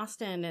City and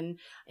Austin and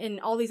in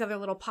all these other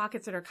little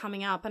pockets that are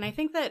coming up. And I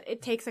think that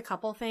it takes a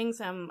couple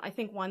things. I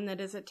think one that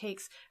is it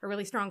takes a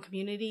really strong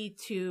community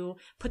to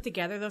put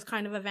together those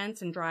kind of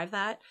events and drive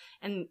that.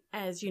 And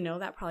as you know,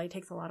 that probably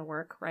takes a lot of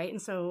work, right?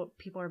 And so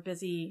people are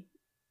busy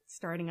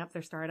starting up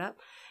their startup.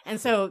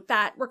 And so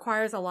that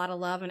requires a lot of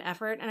love and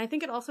effort. And I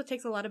think it also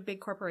takes a lot of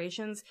big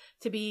corporations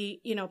to be,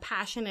 you know,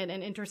 passionate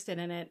and interested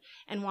in it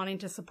and wanting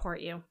to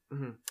support you.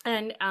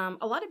 And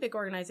a lot of big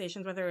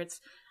organizations, whether it's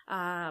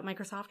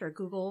Microsoft or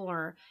Google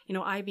or, you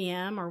know,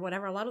 IBM or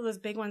whatever, a lot of those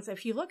big ones,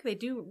 if you look, they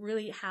do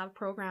really have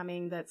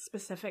programming that's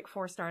specific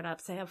for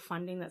startups. They have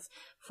funding that's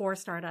for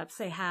startups.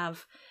 They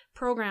have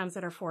programs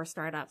that are for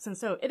startups. And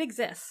so it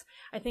exists.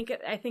 I think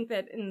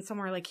that in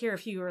somewhere like here,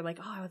 if you were like,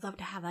 oh, I would love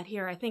to have that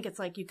here, I think it's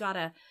like you got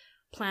to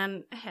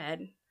plan ahead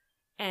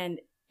and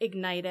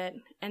ignite it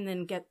and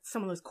then get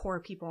some of those core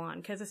people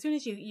on. Because as soon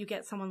as you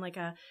get someone like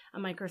a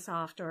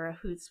Microsoft or a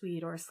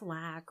Hootsuite or a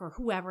Slack or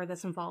whoever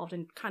that's involved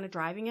in kind of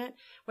driving it,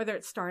 whether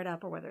it's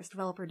startup or whether it's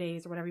developer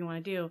days or whatever you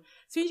want to do,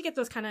 as soon as you get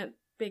those kind of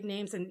big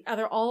names and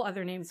all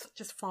other names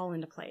just fall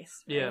into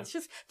place. Right? Yeah. It's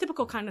just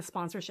typical kind of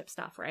sponsorship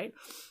stuff, right?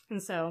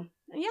 And so,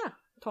 yeah.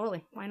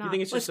 Totally. Why not? You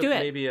think it's Let's just do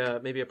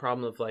it. maybe a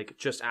problem of like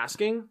just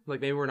asking?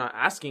 Like maybe we're not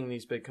asking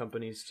these big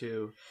companies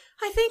to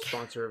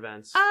sponsor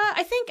events.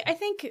 I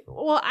think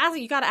well, as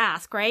you got to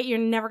ask, right? You're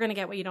never going to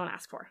get what you don't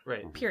ask for.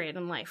 Right. Period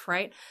in life,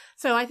 right?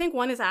 So I think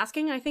one is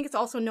asking, and I think it's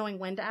also knowing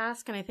when to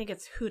ask, and I think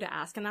it's who to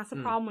ask. And that's the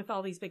problem with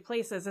all these big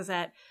places is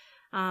that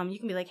you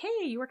can be like, hey,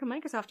 you work at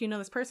Microsoft, do you know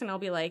this person? I'll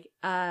be like,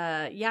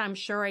 yeah, I'm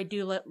sure I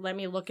do. Let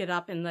me look it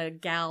up in the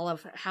gal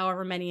of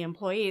however many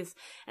employees.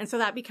 And so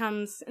that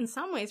becomes in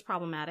some ways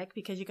problematic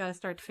because you got to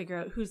start to figure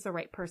out who's the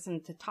right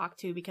person to talk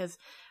to because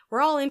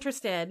we're all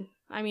interested.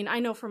 I mean, I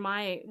know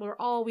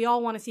we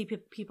all want to see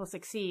people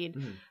succeed.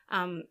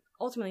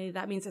 Ultimately,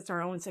 that means it's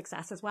our own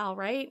success as well,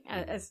 right?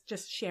 As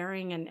just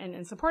sharing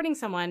and supporting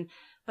someone.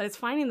 But it's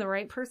finding the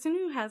right person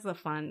who has the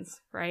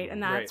funds, right?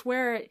 And that's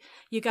where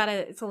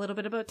it's a little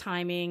bit about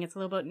timing. It's a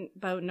little bit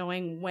about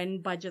knowing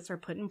when budgets are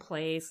put in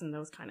place and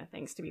those kind of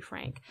things, to be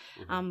frank.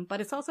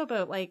 But it's also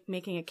about like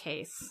making a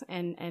case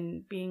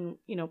and being,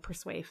 you know,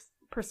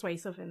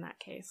 persuasive in that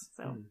case.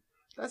 So.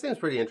 That seems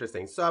pretty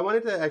interesting. So I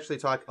wanted to actually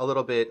talk a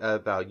little bit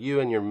about you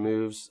and your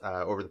moves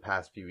over the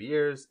past few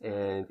years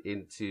and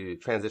into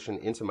transition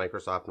into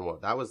Microsoft and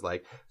what that was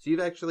like. So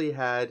you've actually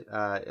had,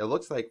 it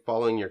looks like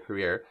following your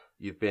career,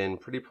 you've been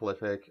pretty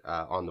prolific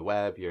on the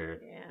web. You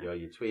know,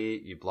 you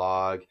tweet, you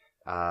blog,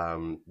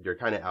 you're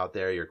kind of out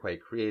there, you're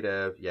quite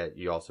creative, yet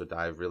you also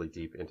dive really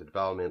deep into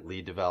development,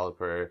 lead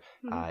developer,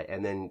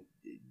 and then,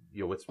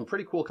 you know, with some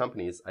pretty cool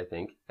companies, I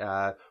think.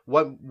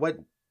 What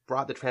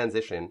brought the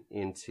transition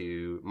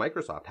into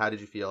Microsoft? How did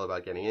you feel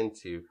about getting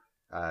into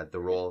the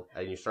role,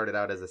 and you started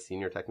out as a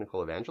senior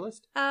technical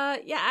evangelist?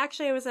 Yeah,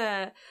 actually I was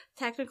a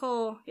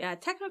technical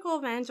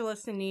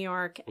evangelist in New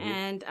York,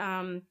 and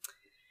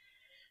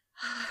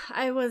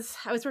I was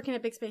working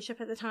at Big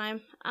Spaceship at the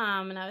time,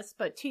 and I was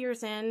about 2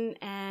 years in,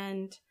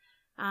 and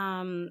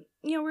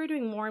we were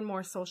doing more and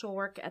more social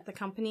work at the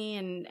company,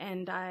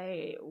 and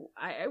I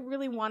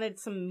really wanted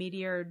some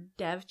meatier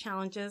dev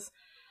challenges,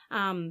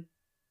 and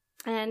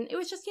it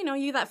was just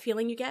that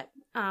feeling you get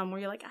where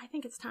you're like, I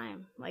think it's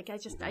time, like I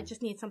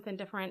just need something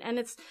different, and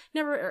it's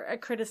never a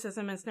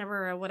criticism, it's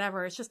never a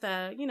whatever, it's just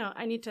I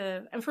need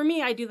to, and for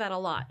me I do that a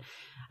lot.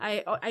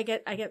 I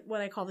get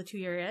what I call the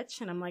 2-year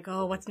itch, and I'm like,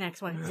 oh, what's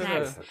next?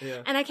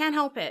 Yeah. And I can't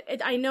help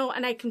it. I know,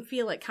 and I can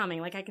feel it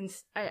coming. Like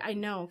I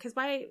know, because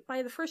by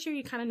the first year,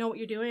 you kind of know what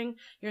you're doing.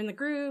 You're in the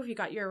groove. You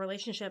got your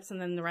relationships, and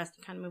then the rest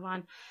you kind of move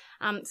on.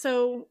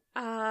 So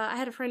I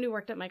had a friend who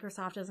worked at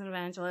Microsoft as an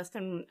evangelist,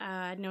 and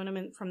I'd known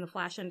him from the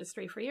Flash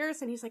industry for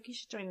years. And he's like, you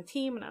should join the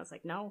team. And I was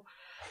like, no.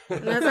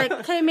 And I was like,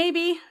 okay,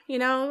 maybe,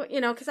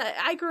 because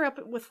I grew up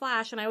with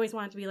Flash, and I always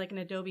wanted to be like an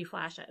Adobe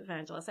Flash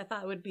evangelist. I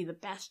thought it would be the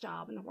best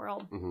job in the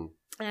world. Mm-hmm.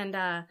 And,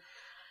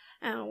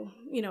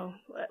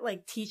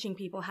 like teaching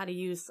people how to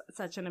use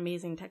such an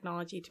amazing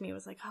technology to me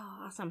was like,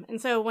 oh, awesome. And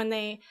so when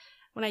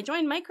I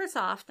joined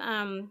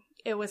Microsoft,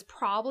 it was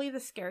probably the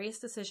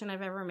scariest decision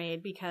I've ever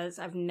made, because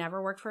I've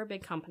never worked for a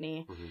big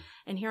company. Mm-hmm.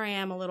 And here I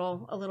am, a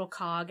little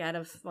cog out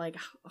of like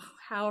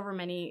however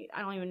many,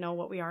 I don't even know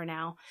what we are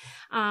now.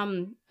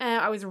 And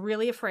I was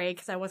really afraid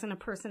because I wasn't a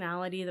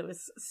personality that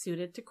was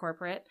suited to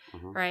corporate.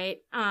 Mm-hmm. Right.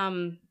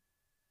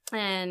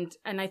 And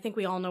I think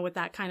we all know what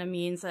that kind of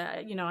means.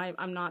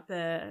 I'm not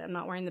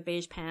wearing the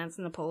beige pants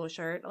and the polo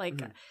shirt. Like,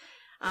 mm-hmm.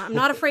 I'm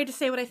not afraid to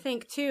say what I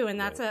think too. And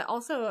that's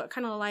also a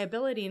kind of a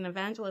liability in an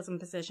evangelism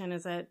position,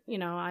 is that,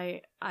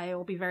 I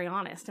will be very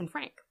honest and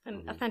frank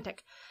and mm-hmm.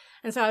 authentic.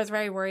 And so I was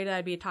very worried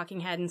I'd be a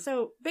talking head. And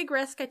so big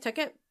risk, I took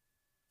it.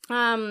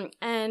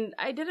 And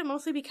I did it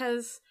mostly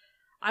because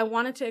I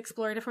wanted to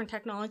explore different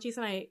technologies.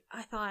 And I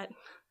thought,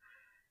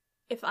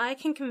 if I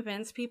can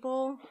convince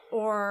people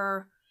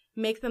or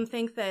make them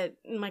think that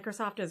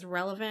Microsoft is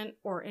relevant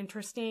or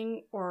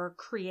interesting or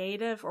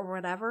creative or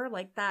whatever,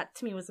 like that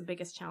to me was the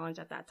biggest challenge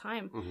at that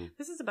time. Mm-hmm.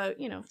 This is about,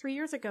 3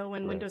 years ago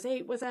when Windows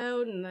 8 was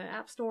out and the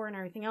App Store and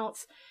everything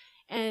else.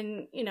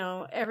 And,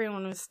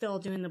 everyone was still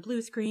doing the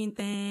blue screen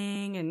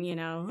thing and,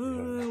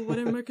 what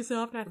is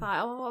Microsoft? And I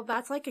thought, oh,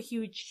 that's like a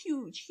huge,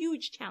 huge,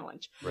 huge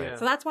challenge. Right.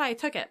 So that's why I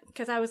took it,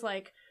 because I was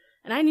like,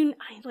 and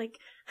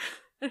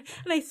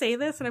and I say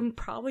this, and I'm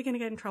probably going to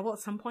get in trouble at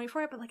some point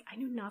for it, but like I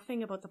knew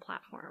nothing about the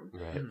platform.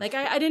 Right. Like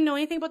I didn't know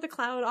anything about the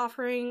cloud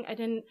offering. I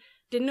didn't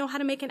know how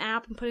to make an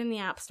app and put it in the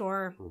App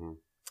Store. Mm-hmm.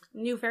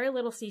 Knew very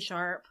little C#.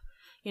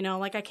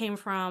 Like I came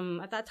from,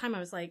 at that time I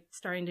was like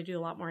starting to do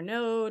a lot more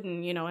Node,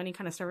 and any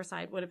kind of server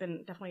side would have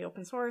been definitely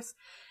open source.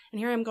 And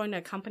here I'm going to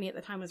a company at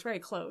the time that was very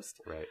closed.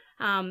 Right.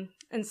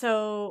 And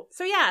so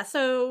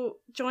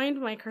joined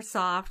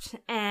Microsoft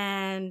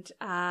and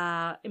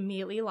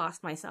immediately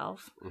lost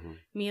myself. Mm-hmm.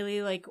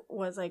 Immediately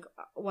was like,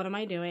 what am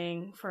I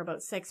doing for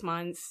about 6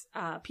 months?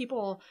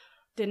 People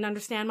didn't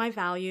understand my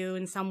value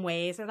in some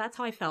ways, or that's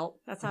how I felt.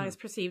 That's how mm-hmm. I was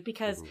perceived,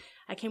 because mm-hmm.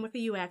 I came with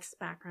a UX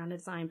background, a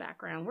design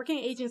background. Working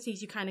at agencies,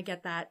 you kind of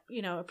get that,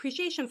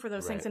 appreciation for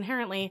those things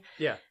inherently.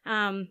 Yeah.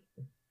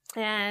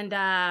 And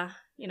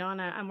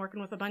I'm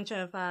working with a bunch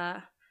of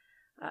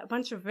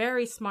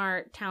very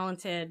smart,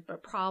 talented,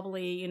 but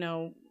probably,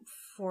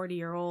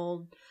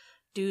 40-year-old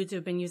dudes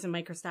who've been using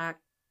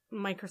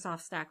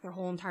Microsoft Stack their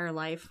whole entire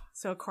life.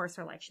 So of course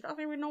they're like, she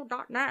doesn't even know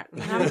 .NET.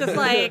 And I'm just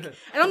like,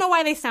 I don't know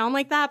why they sound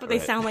like that, but they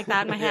sound like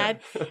that in my head.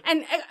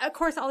 And of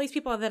course, all these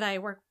people that I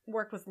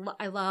work with,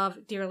 I love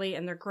dearly,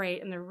 and they're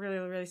great, and they're really,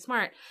 really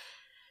smart.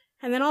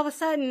 And then all of a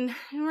sudden,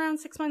 around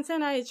 6 months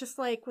in, I just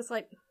was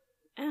like,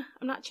 I'm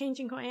not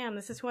changing who I am.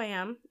 This is who I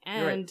am.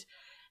 And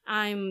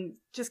I'm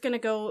just going to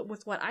go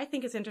with what I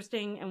think is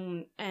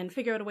interesting and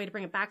figure out a way to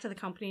bring it back to the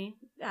company,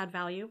 add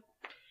value.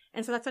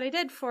 And so that's what I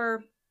did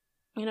for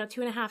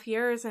 2.5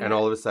 years. And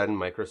all of a sudden,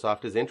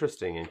 Microsoft is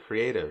interesting and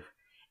creative.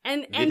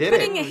 And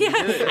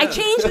I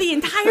changed the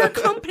entire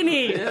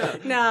company.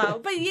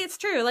 No, but it's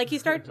true. Like you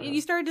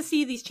started to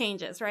see these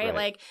changes, right?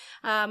 Like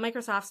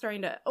Microsoft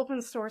starting to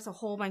open source a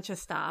whole bunch of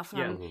stuff.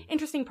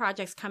 Interesting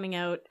projects coming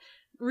out.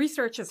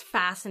 Research is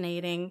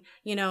fascinating.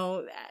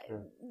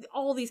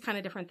 All these kind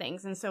of different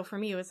things. And so for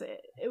me,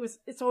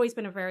 it's always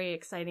been a very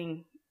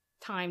exciting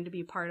time to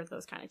be part of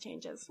those kind of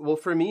changes. Well,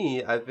 for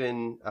me, I've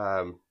been.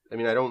 I'm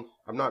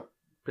not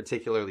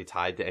particularly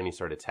tied to any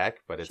sort of tech,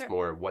 but it's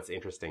more what's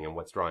interesting and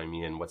what's drawing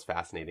me in, what's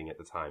fascinating at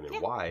the time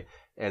and why.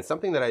 And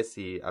something that I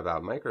see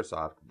about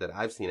Microsoft that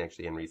I've seen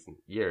actually in recent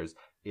years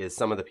is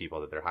some of the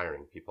people that they're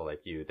hiring, people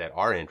like you that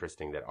are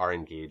interesting, that are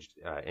engaged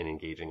and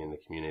engaging in the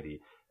community,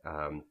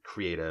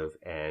 creative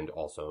and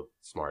also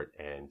smart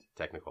and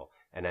technical.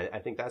 And I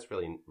think that's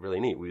really, really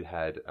neat. We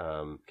had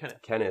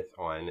Kenneth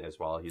on as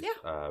well. He's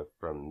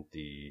from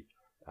the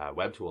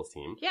Web Tools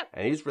team. Yep.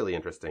 And he's really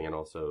interesting, and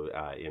also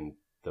in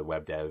the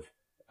Web Dev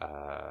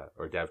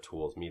or Dev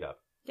Tools meetup.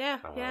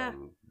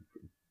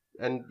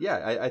 And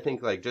yeah, I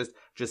think like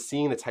just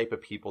seeing the type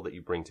of people that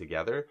you bring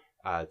together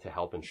to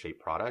help and shape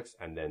products,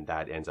 and then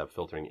that ends up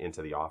filtering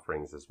into the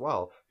offerings as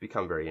well,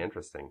 become very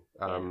interesting.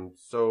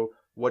 So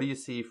what do you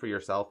see for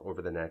yourself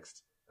over the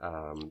next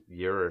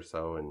year or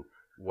so, and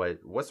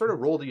what sort of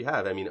role do you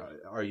have? I mean,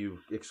 are you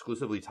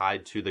exclusively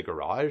tied to the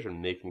garage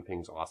and making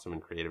things awesome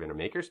and creative in a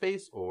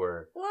makerspace,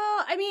 or?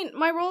 Well, I mean,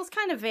 my role is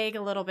kind of vague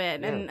a little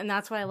bit, and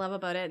that's what I love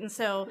about it. And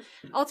so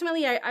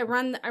ultimately, I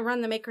run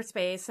the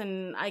makerspace,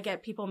 and I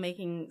get people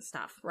making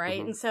stuff, right?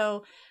 Mm-hmm. And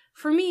so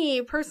for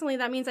me personally,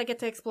 that means I get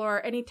to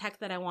explore any tech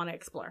that I want to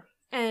explore.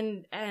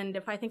 And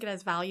if I think it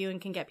has value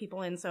and can get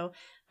people in. So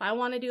if I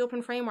want to do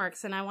open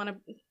frameworks and I want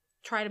to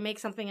try to make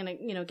something and,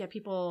 you know, get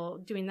people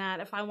doing that.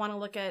 If I want to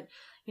look at,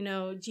 you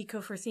know,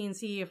 G-code for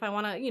CNC, if I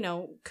want to, you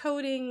know,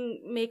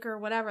 coding, maker,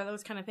 whatever,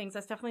 those kind of things,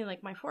 that's definitely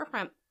like my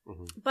forefront.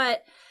 Mm-hmm.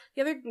 But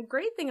the other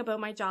great thing about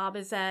my job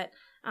is that,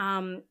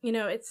 you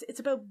know, it's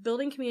about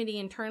building community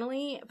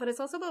internally, but it's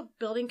also about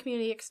building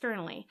community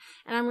externally.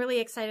 And I'm really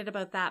excited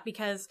about that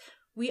because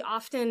we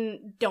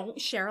often don't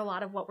share a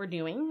lot of what we're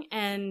doing,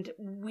 and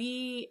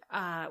we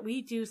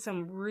do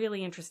some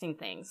really interesting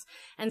things.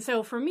 And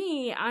so for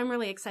me, I'm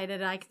really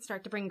excited. I can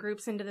start to bring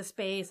groups into the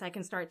space. I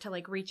can start to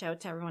like reach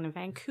out to everyone in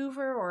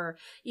Vancouver or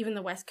even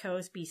the West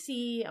Coast,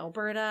 BC,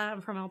 Alberta.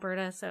 I'm from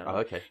Alberta, so. Oh,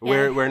 okay.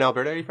 Where in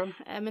Alberta are you from?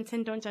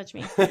 Edmonton. Don't judge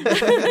me.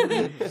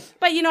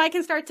 But you know, I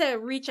can start to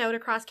reach out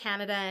across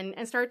Canada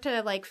and start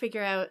to like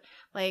figure out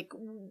like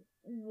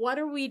what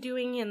are we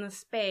doing in the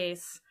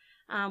space.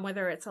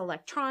 Whether it's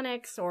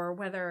electronics or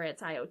whether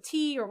it's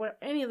IoT or what,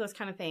 any of those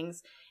kind of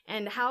things.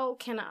 And how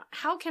can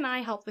I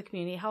help the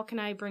community? How can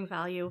I bring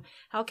value?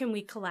 How can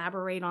we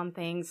collaborate on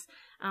things?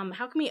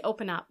 How can we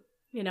open up?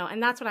 You know,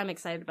 and that's what I'm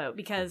excited about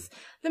because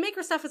the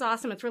maker stuff is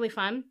awesome. It's really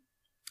fun.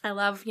 I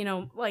love, you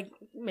know, like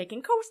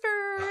making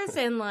coasters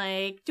and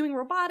like doing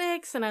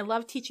robotics, and I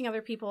love teaching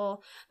other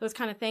people those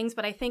kind of things.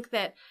 But I think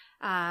that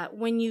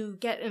when you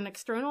get an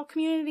external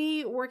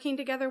community working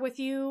together with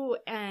you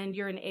and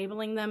you're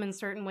enabling them in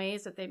certain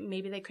ways that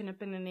maybe they couldn't have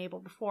been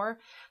enabled before,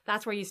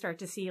 that's where you start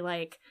to see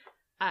like,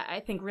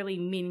 I think really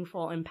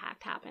meaningful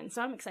impact happen.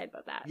 So I'm excited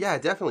about that. Yeah,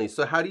 definitely.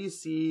 So how do you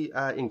see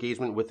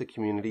engagement with the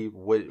community?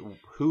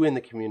 Who in the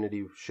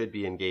community should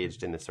be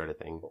engaged in this sort of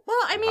thing? Well,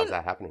 I mean, how's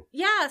that happening?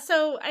 Yeah.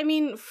 So, I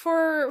mean,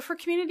 for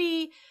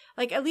community,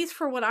 like at least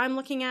for what I'm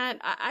looking at,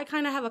 I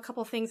kind of have a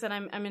couple things that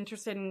I'm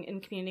interested in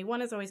community.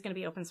 One is always going to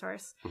be open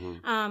source.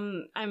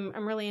 Mm-hmm.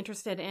 I'm really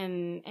interested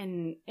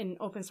in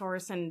open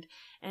source and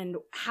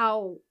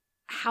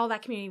how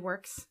that community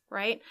works,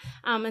 right?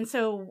 And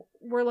so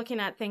we're looking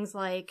at things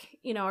like,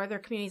 you know, are there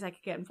communities I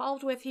could get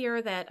involved with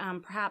here that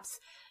perhaps,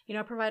 you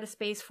know, provide a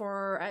space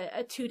for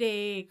a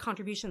 2-day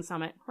contribution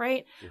summit,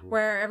 right? Mm-hmm.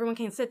 Where everyone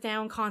can sit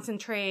down,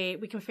 concentrate,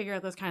 we can figure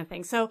out those kind of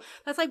things. So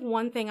that's like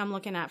one thing I'm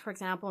looking at, for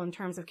example, in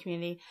terms of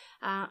community.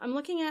 I'm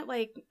looking at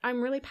like, I'm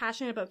really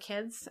passionate about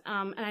kids,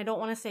 and I don't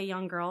want to say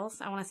young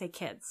girls, I want to say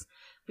kids.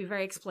 Be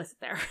very explicit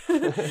there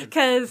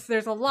because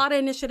there's a lot of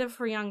initiative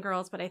for young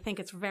girls, but I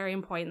think it's very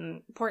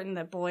important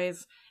that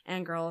boys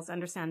and girls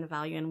understand the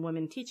value in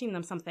women teaching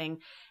them something.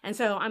 And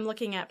so I'm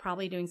looking at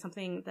probably doing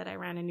something that I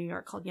ran in New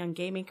York called Young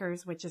Game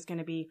Makers, which is going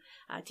to be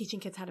teaching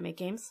kids how to make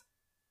games.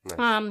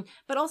 Nice.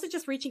 But also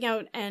just reaching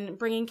out and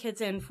bringing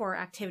kids in for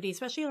activities,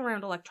 especially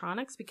around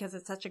electronics, because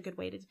it's such a good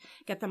way to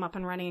get them up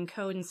and running in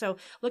code. And so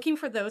looking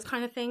for those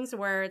kind of things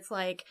where it's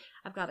like,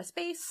 I've got a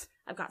space,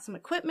 I've got some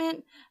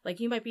equipment,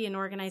 like you might be an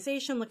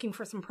organization looking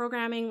for some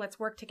programming, let's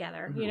work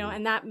together, mm-hmm. you know,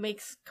 and that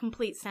makes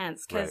complete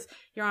sense because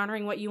you're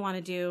honoring what you want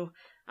to do.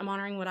 I'm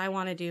honoring what I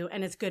want to do,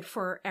 and it's good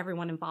for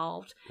everyone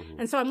involved. Mm-hmm.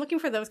 And so I'm looking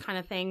for those kind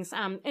of things.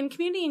 And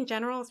community in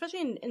general,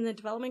 especially in the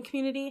development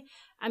community,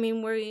 I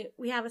mean,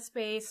 we have a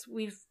space,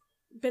 we've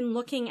been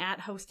looking at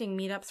hosting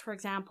meetups, for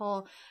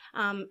example.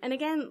 And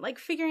again, like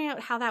figuring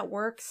out how that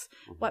works,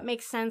 mm-hmm. what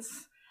makes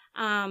sense,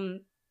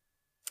 and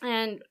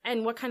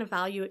what kind of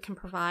value it can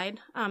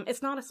provide.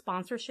 It's not a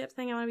sponsorship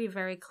thing. I want to be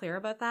very clear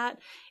about that.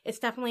 It's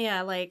definitely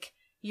a like,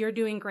 you're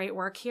doing great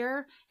work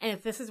here, and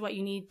if this is what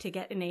you need to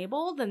get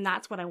enabled, then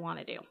that's what I want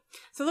to do.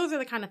 So those are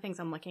the kind of things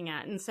I'm looking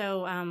at. And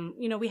so,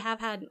 you know, we have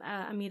had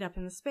a meetup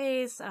in the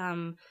space.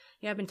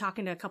 I've been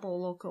talking to a couple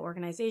of local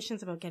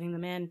organizations about getting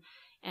them in,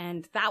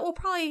 and that I'll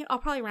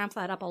probably ramp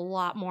that up a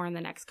lot more in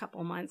the next couple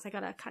of months. I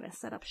got to kind of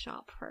set up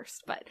shop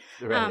first, but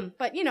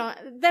you know,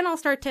 then I'll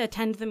start to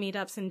attend the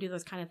meetups and do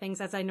those kind of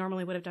things as I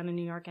normally would have done in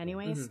New York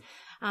anyways.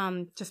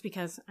 Mm-hmm. Just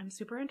because I'm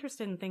super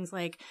interested in things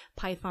like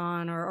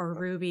Python or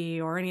Ruby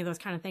or any of those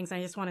kind of things.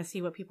 I just want to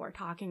see what people are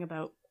talking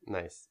about.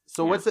 Nice.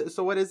 So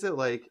what is it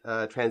like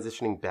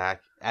transitioning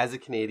back as a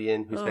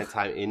Canadian who spent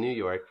time in New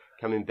York,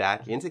 coming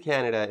back into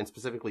Canada and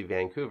specifically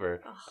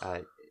Vancouver,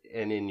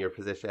 and in your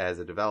position as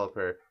a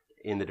developer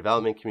in the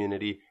development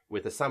community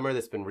with a summer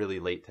that's been really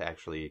late to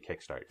actually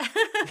kickstart?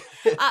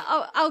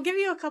 I'll give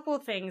you a couple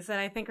of things that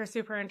I think are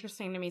super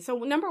interesting to me. So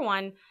number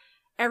one,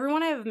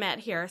 everyone I've met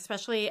here,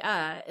 especially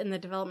in the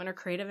development or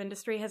creative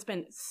industry, has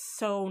been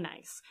so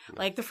nice.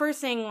 Like the first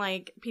thing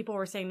like people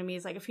were saying to me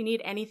is like, if you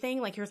need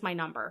anything, like here's my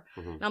number.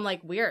 And I'm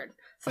like, weird.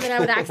 So then I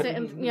would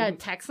accidentally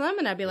text them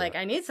and I'd be like,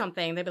 I need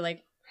something. They'd be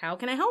like, how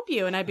can I help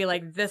you? And I'd be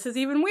like, this is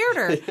even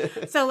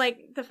weirder. So like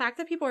the fact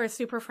that people are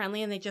super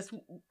friendly and they just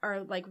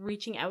are like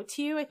reaching out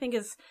to you, I think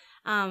is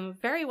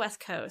very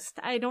West Coast.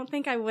 I don't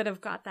think I would have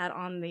got that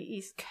on the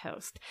East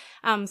Coast.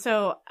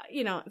 So,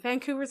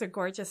 Vancouver's a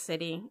gorgeous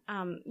city.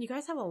 You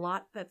guys have a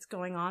lot that's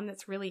going on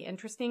that's really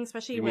interesting,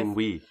 especially You with mean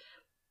we?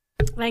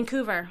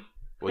 Vancouver.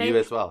 Well, you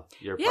as well.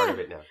 You're part of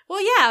it now. Well,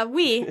 yeah,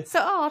 we.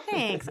 So,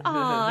 thanks.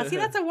 Oh, see,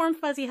 that's a warm,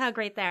 fuzzy hug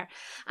right there.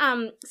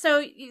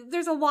 So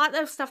there's a lot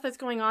of stuff that's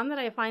going on that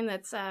I find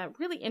that's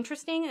really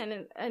interesting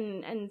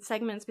and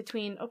segments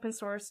between open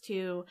source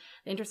to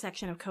the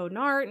intersection of code and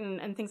art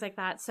and things like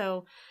that.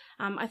 So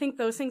I think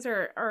those things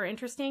are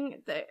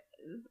interesting.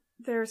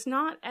 There's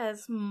not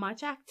as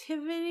much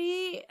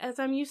activity as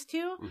I'm used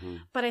to,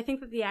 but I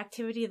think that the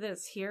activity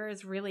that's here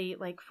is really,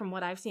 like, from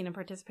what I've seen and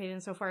participated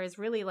in so far, is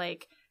really,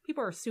 like,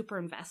 people are super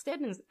invested,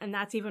 and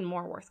that's even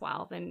more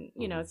worthwhile than,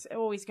 it's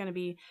always going to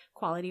be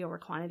quality over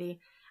quantity.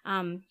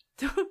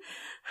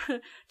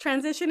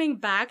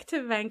 Transitioning back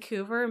to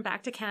Vancouver and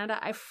back to Canada,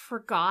 I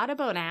forgot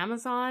about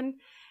Amazon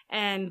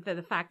and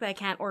the fact that I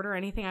can't order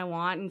anything I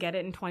want and get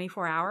it in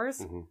 24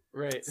 hours.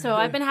 Right. So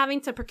I've been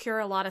having to procure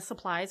a lot of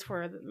supplies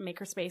for the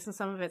makerspace, and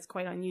some of it's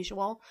quite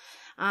unusual.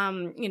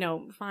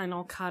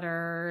 Vinyl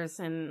cutters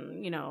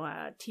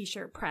and,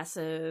 t-shirt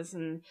presses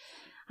and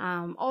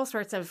all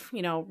sorts of,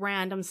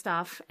 random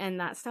stuff. And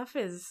that stuff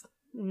is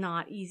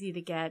not easy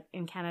to get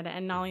in Canada.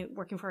 And not only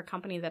working for a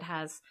company that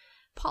has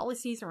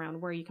policies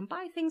around where you can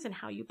buy things and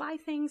how you buy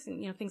things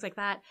and, things like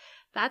that.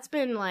 That's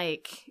been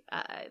like,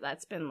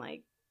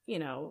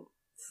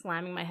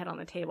 slamming my head on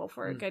the table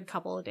for a good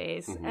couple of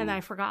days. And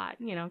I forgot,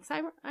 because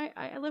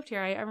I lived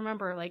here. I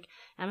remember, like,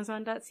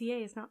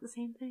 Amazon.ca is not the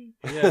same thing.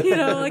 Yeah.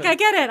 I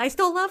get it. I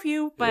still love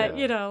you. But,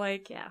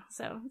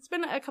 So it's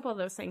been a couple of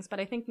those things. But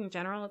I think in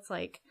general, it's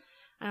like,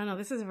 I don't know,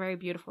 this is a very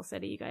beautiful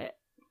city. You got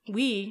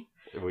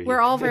we're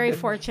all very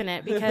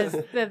fortunate because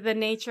the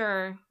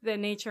nature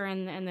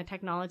and the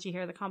technology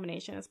here, the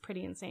combination is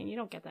pretty insane. You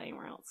don't get that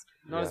anywhere else.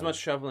 Not as much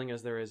shoveling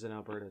as there is in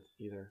Alberta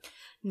either.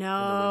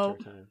 No,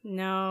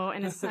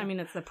 and it's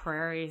it's the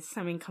prairies.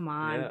 I mean, come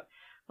on. Yeah.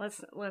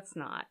 Let's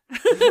not.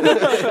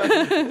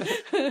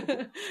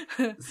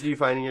 So you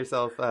finding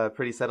yourself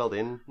pretty settled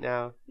in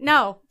now?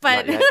 No,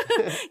 but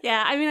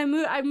yeah,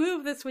 I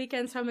moved this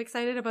weekend, so I'm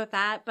excited about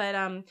that. But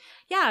I'm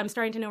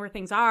starting to know where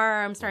things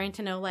are. I'm starting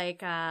to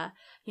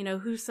know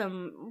who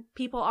some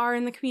people are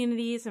in the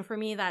communities, and for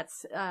me,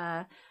 that's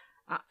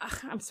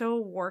I'm so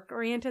work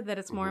oriented that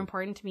it's more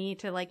important to me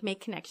to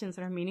make connections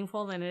that are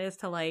meaningful than it is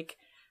to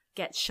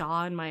get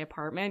Shaw in my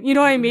apartment. You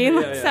know what I mean?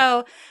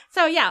 Yeah.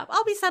 So yeah,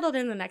 I'll be settled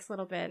in the next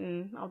little bit,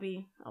 and I'll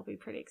be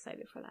pretty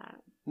excited for that.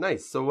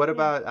 Nice. So what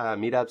about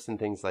meetups and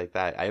things like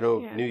that? I know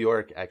New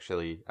York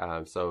actually.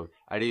 So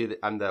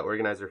I'm the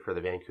organizer for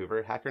the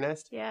Vancouver Hacker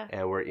Nest. Yeah.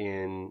 And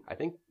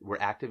we're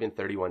active in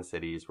 31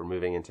 cities. We're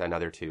moving into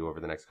another 2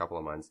 over the next couple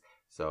of months.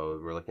 So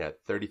we're looking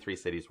at 33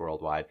 cities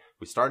worldwide.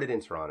 We started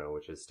in Toronto,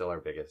 which is still our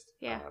biggest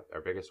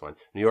one.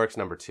 New York's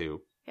number 2.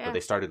 Yeah. But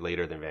they started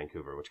later than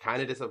Vancouver, which kind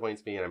of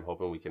disappoints me, and I'm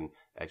hoping we can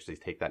actually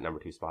take that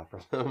number 2 spot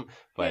from them.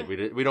 But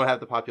we don't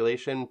have the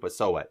population, but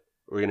so what?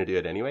 We're going to do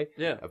it anyway.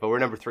 Yeah. But we're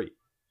number 3.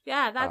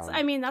 Yeah,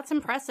 that's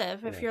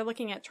impressive if you're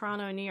looking at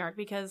Toronto and New York,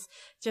 because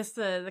just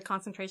the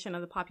concentration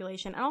of the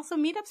population. And also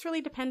meetups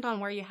really depend on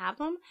where you have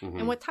them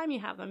and what time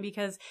you have them,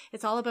 because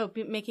it's all about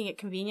making it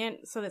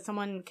convenient so that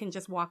someone can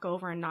just walk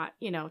over and not,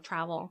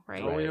 travel,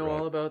 right? Oh, we know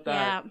all about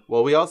that. Yeah.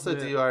 Well, we also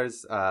do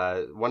ours.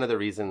 One of the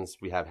reasons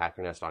we have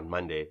Hacker Nest on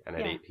Monday and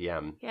at 8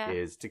 p.m.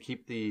 is to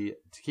keep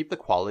the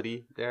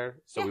quality there.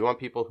 So we want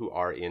people who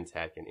are in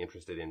tech and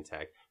interested in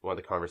tech. We want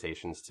the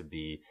conversations to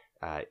be,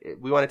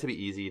 we want it to be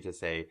easy to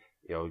say,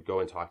 go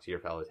and talk to your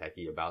fellow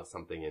techie about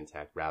something in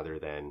tech rather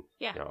than,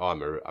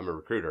 I'm a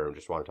recruiter and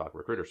just want to talk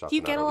recruiter stuff. Do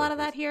you get a lot of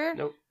that here?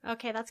 Nope.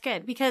 Okay, that's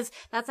good, because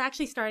that's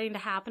actually starting to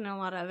happen in a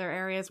lot of other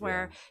areas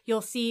where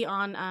you'll see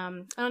on, I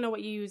don't know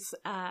what you use.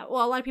 A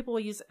lot of people will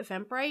use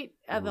Eventbrite.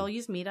 They'll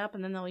use Meetup,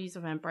 and then they'll use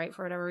Eventbrite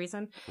for whatever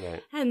reason.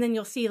 Right. And then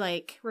you'll see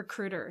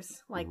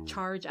recruiters,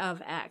 charge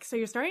of X. So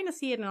you're starting to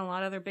see it in a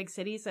lot of other big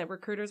cities that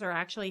recruiters are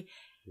actually,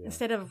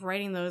 instead of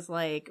writing those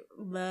the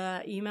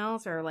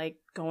emails, or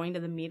going to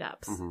the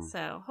meetups.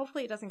 So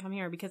hopefully it doesn't come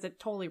here, because it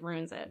totally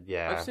ruins it.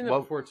 Yeah, I've seen that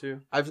before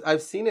too.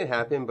 I've seen it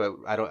happen, but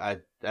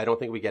I don't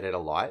think we get it a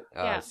lot.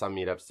 Some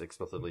meetups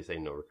explicitly say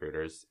no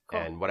recruiters.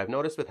 Cool. And what I've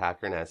noticed with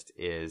Hacker Nest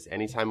is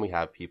anytime we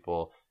have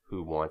people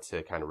who want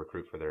to kind of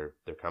recruit for their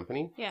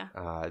company,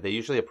 they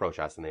usually approach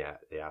us and they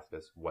ask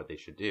us what they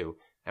should do.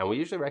 And we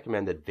usually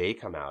recommend that they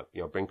come out,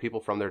 bring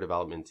people from their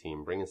development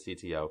team, bring a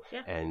CTO,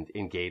 and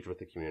engage with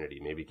the community.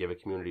 Maybe give a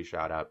community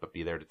shout out, but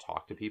be there to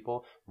talk to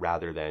people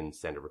rather than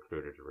send a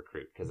recruiter to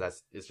recruit,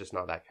 because it's just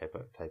not that type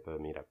of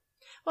meetup.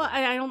 Well,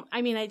 I don't.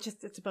 I mean,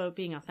 it's about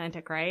being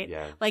authentic, right?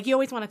 Yeah. Like you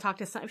always want to talk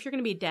to if you're going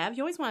to be a dev,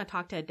 you always want to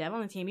talk to a dev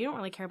on the team. You don't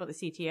really care about the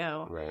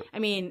CTO. Right. I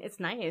mean, it's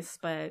nice,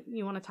 but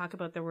you want to talk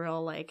about the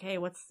real, like, hey,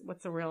 what's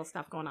the real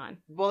stuff going on?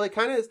 Well, it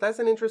kind of is. That's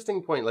an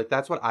interesting point. Like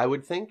that's what I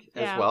would think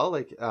as well.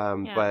 Like,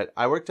 but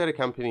I worked at a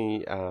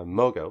company,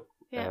 Mogo,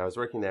 and I was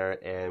working there,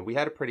 and we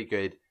had a pretty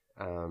good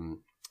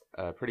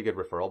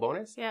referral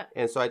bonus. Yeah.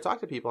 And so I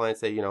talk to people and I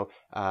say,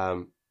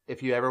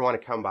 if you ever want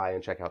to come by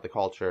and check out the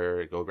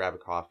culture, go grab a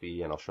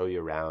coffee and I'll show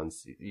you around.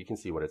 So you can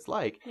see what it's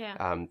like. Yeah.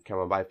 Come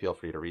on by, feel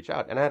free to reach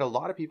out. And I had a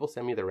lot of people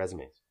send me their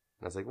resumes.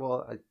 And I was like,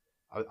 well,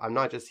 I'm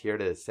not just here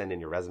to send in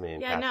your resume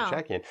and cash a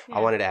check in. Yeah. I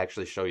wanted to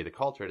actually show you the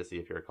culture to see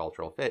if you're a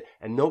cultural fit.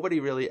 And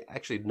nobody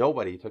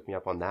took me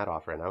up on that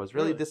offer. And I was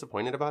really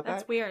disappointed about that.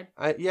 That's weird.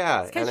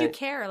 Yeah. It's because you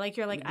care. Like,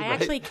 you're like, I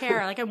actually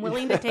care. Like, I'm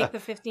willing to take the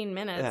 15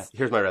 minutes. Yeah.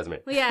 Here's my resume.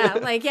 Yeah.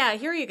 Like, yeah,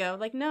 here you go.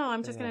 Like, no,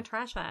 I'm just going to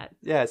trash that.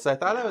 Yeah. So I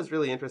thought that was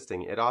really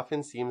interesting. It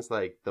often seems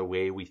like the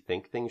way we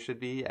think things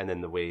should be and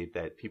then the way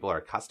that people are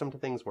accustomed to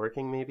things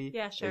working maybe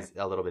is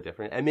a little bit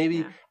different. And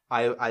maybe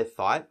I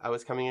thought I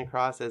was coming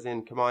across as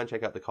in, come on,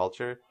 check out the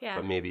culture. Yeah.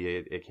 But maybe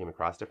it came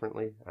across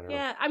differently. I don't know.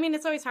 Yeah. I mean,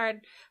 it's always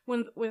hard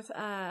with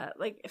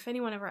like, if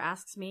anyone ever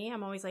asks me,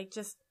 I'm always like,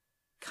 just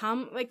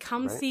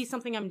come see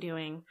something I'm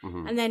doing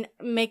and then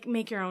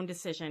make your own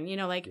decision.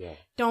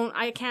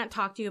 I can't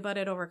talk to you about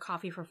it over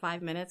coffee for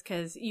 5 minutes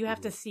because you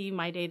have to see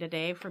my day to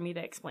day for me to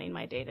explain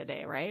my day to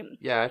day, right?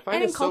 Yeah, I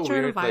find it so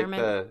weird. Like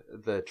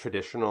the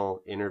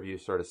traditional interview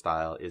sort of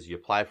style is you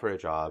apply for a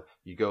job,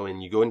 you go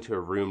into a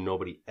room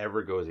nobody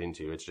ever goes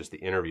into. It's just the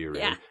interview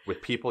room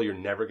with people you're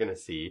never going to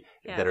see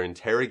that are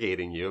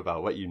interrogating you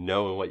about what you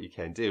know and what you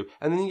can do,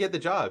 and then you get the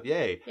job.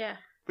 Yay! Yeah.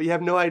 But you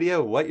have no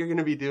idea what you're going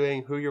to be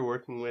doing, who you're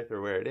working with,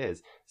 or where it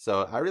is.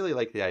 So I really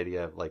like the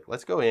idea of like,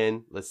 let's go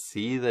in, let's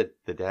see the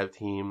dev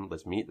team,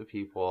 let's meet the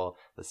people,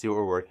 let's see what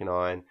we're working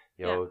on,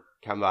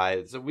 come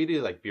by. So we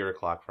do like beer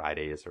o'clock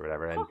Fridays or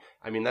whatever. And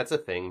I mean, that's a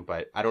thing,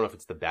 but I don't know if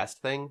it's the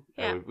best thing.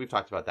 Yeah. We've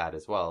talked about that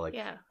as well. Like,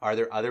 are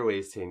there other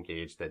ways to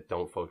engage that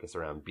don't focus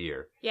around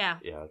beer? Yeah.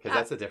 Yeah. Because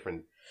that's a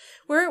different.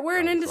 We're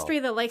an industry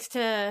that likes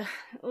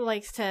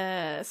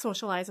to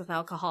socialize with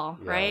alcohol,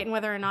 right? And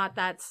whether or not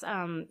that's,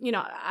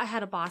 I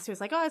had a boss who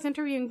was like, oh, I was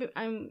interviewing,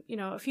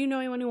 if you know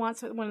anyone who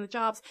wants one of the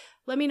jobs,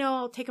 let me know,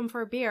 I'll take them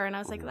for a beer. And I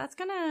was like, that's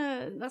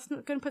gonna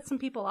put some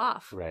people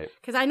off. Right.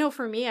 Because I know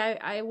for me,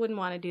 I wouldn't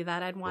want to do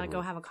that. I'd want to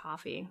go have a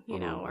coffee, so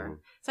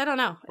I don't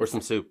know. Or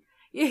some soup.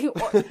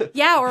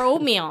 or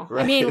oatmeal.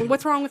 Right. I mean,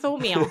 what's wrong with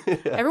oatmeal?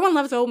 Everyone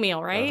loves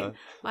oatmeal, right?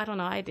 I don't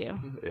know. I do.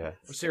 Yeah.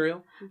 Or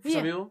cereal for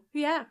some people?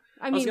 Yeah.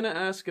 I was going to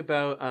ask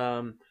about,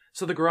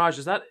 so the garage,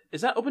 is that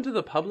open to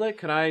the public?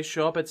 Could I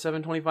show up at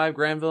 725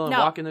 Granville and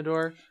walk in the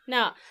door?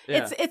 No.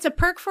 Yeah. It's a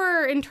perk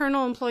for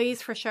internal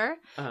employees for sure.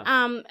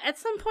 At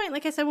some point,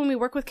 like I said, when we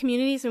work with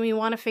communities and we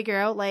want to figure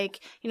out, like,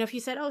 if you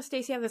said, oh,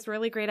 Stacey, I have this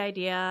really great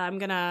idea. I'm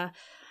going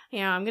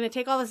to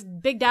take all this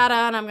big data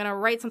and I'm going to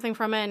write something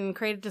from it and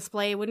create a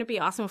display. Wouldn't it be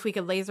awesome if we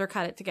could laser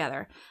cut it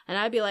together? And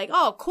I'd be like,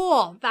 oh,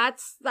 cool.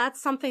 That's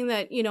something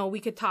that, we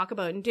could talk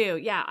about and do.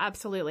 Yeah,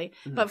 absolutely.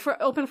 Mm-hmm. But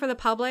for open for the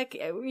public,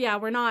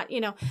 we're not,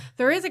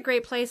 there is a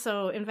great place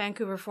in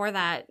Vancouver for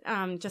that,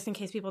 just in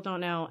case people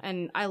don't know.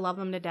 And I love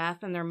them to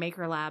death, and they're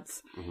Maker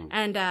Labs. Mm-hmm.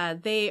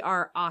 And they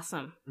are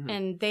awesome. Mm-hmm.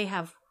 And they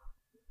have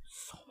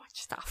so much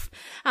stuff.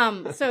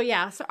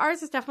 So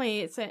ours is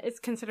definitely, it's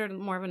considered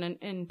more of an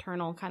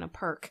internal kind of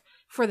perk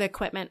for the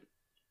equipment,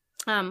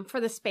 for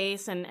the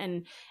space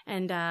and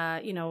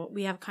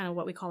we have kind of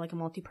what we call like a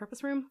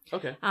multi-purpose room.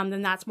 Okay.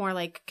 Then that's more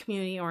like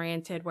community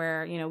oriented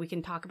where, we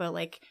can talk about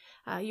like,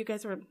 you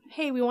guys are,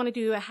 hey, we want to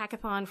do a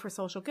hackathon for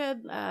social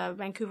good.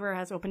 Vancouver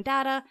has open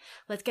data.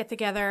 Let's get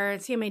together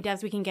and see how many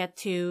devs we can get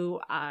to,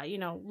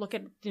 look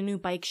at the new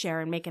bike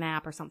share and make an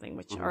app or something,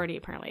 which already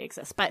apparently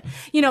exists. But,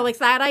 like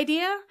that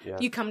idea,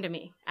 you come to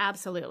me.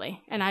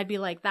 Absolutely. And I'd be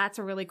like, that's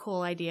a really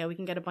cool idea. We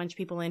can get a bunch of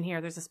people in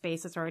here. There's a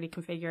space that's already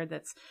configured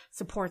that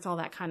supports all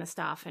that kind of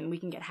stuff, and we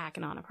can get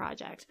hacking on a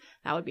project.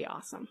 That would be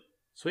awesome.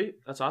 Sweet.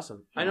 That's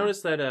awesome. Yeah. I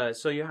noticed that,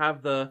 so you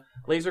have the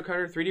laser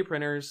cutter, 3D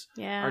printers,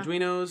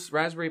 Arduinos,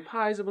 Raspberry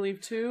Pis, I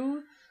believe,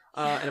 too.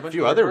 And a bunch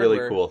few of other hardware.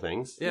 really cool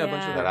things. Yeah, a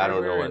bunch of that I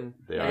don't know what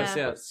they are.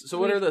 Yeah. So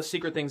what are the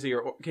secret things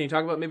that can you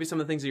talk about maybe some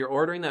of the things that you're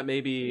ordering that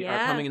maybe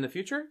are coming in the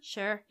future?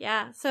 Sure.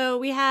 Yeah. So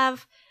we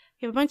have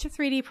a bunch of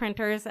 3D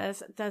printers,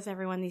 as does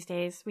everyone these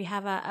days. We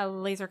have a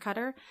laser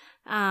cutter.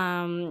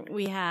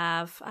 We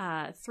have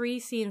 3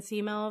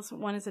 CNC mills.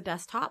 One is a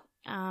desktop.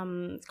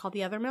 It's called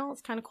the Other Mill.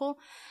 It's kind of cool.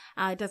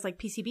 It does like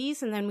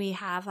PCBs. And then we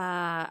have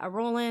a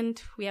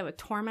Roland. We have a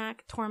Tormac.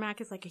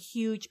 Tormac is like a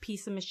huge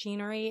piece of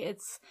machinery.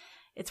 It's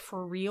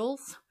for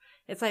reals.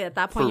 It's like at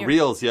that point for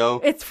reals,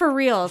 yo. It's for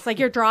reals. Like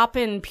you're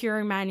dropping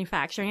pure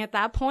manufacturing at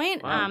that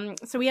point. Wow.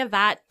 So we have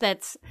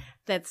that's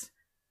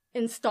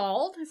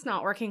installed. It's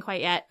not working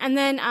quite yet. And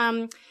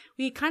then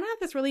we kind of have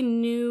this really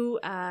new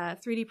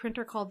 3D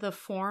printer called the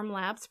Form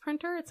Labs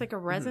printer. It's like a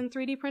resin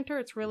 3D printer.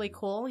 It's really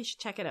cool. You should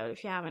check it out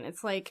if you haven't.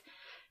 It's like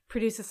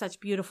produces such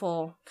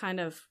beautiful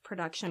kind of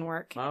production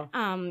work. Wow.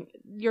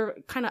 You're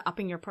kind of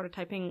upping your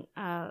prototyping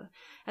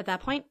at that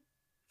point.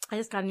 I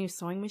just got a new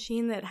sewing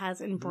machine that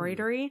has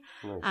embroidery.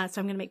 Nice.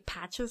 So I'm going to make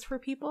patches for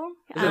people.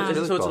 So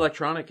it's cool.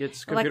 electronic.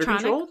 It's computer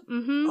controlled?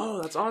 Mm-hmm.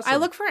 Oh, that's awesome. I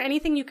look for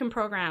anything you can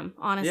program,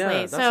 honestly. Yeah,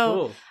 that's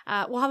so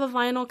cool. we'll have a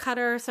vinyl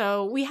cutter.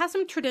 So we have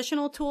some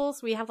traditional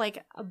tools. We have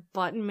like a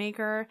button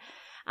maker.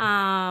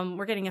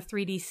 We're getting a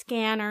 3D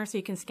scanner so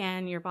you can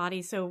scan your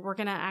body. So we're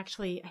going to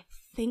actually, I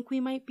think we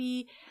might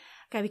be,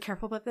 gotta be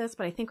careful about this,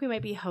 but I think we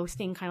might be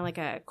hosting kind of like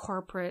a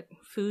corporate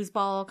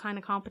foosball kind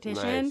of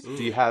competition. Nice.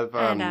 Do you have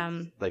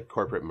And, like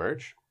corporate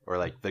merch or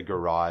like the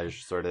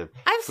garage sort of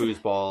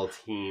foosball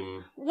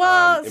team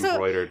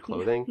embroidered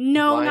clothing?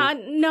 No,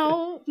 line?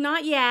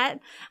 not yet.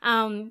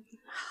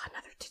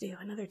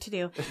 Another to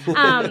do.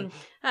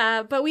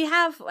 But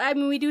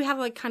we do have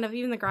like kind of,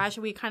 even the garage,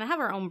 we kind of have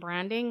our own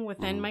branding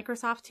within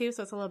Microsoft too,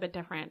 so it's a little bit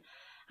different.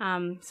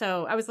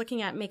 So I was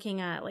looking at making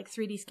like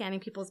 3D scanning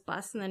people's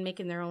busts and then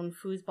making their own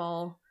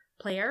foosball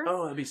player.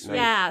 Oh, that'd be sweet.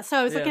 Yeah, so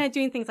I was looking at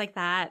doing things like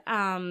that.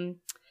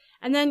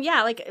 And then,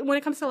 like when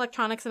it comes to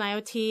electronics and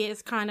IoT,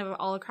 it's kind of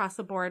all across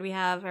the board. We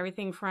have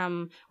everything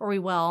from, or we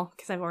will,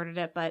 because I've ordered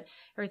it, but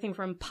everything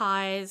from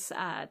Pies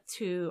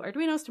to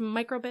Arduinos to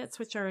microbits,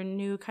 which are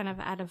new kind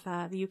of out of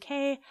the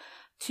UK,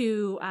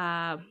 to,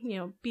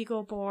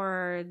 Beagle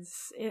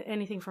boards,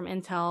 anything from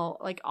Intel,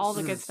 like all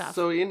the good stuff.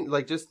 So in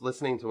like just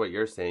listening to what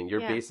you're saying, you're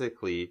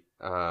basically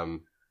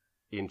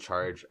in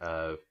charge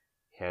of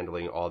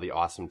handling all the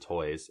awesome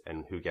toys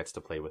and who gets to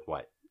play with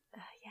what.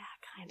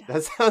 Kind of.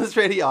 That sounds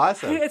pretty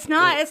awesome. It's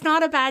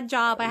not a bad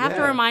job. I have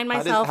to remind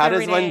myself how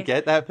every does one day.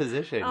 get that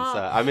position? So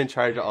I'm in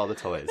charge of all the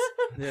toys.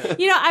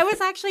 Yeah. I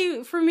was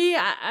actually, for me,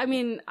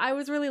 I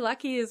was really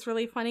lucky. It's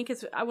really funny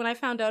because when I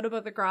found out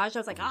about the garage, I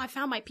was like, I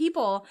found my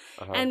people.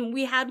 And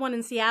we had one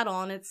in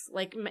Seattle and it's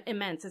like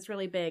immense. It's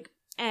really big.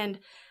 And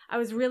I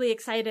was really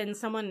excited and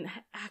someone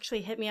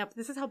actually hit me up.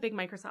 This is how big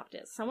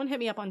Microsoft is. Someone hit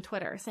me up on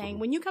Twitter saying,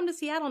 when you come to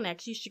Seattle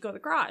next, you should go to the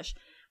garage.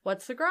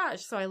 What's the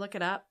garage? So I look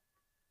it up.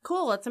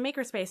 Cool, it's a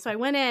makerspace. So I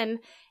went in,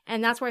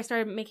 and that's where I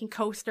started making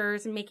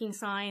coasters and making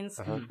signs.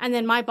 And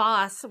then my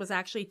boss was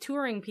actually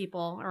touring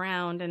people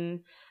around,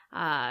 and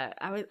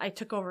I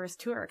took over his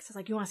tour because I was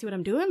like, "You want to see what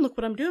I'm doing? Look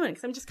what I'm doing."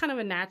 Because I'm just kind of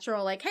a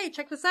natural, like, "Hey,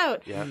 check this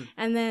out." Yeah.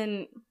 And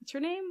then, what's your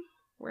name?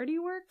 Where do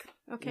you work?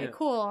 Okay,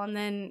 cool. And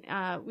then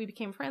we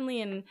became friendly,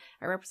 and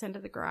I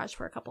represented the garage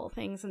for a couple of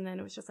things. And then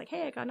it was just like,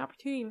 "Hey, I got an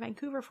opportunity in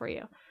Vancouver for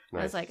you."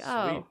 Nice. I was like,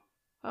 "Oh." Sweet.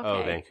 Okay.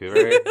 Oh, Vancouver?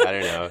 I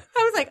don't know.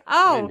 I was like,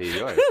 oh. I'm in New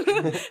York.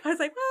 I was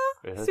like,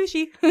 well, Yeah.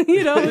 sushi,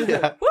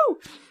 Yeah. Woo.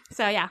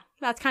 So yeah,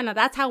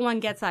 that's how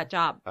one gets that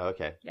job. Oh,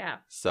 okay. Yeah.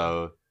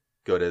 So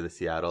go to the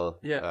Seattle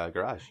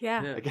garage.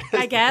 Yeah. Yeah.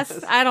 I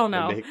guess. I don't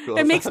know.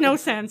 It makes no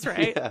sense,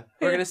 right? Yeah.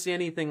 We're gonna see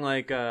anything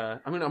like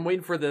I'm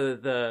waiting for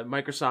the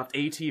Microsoft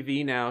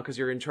ATV now because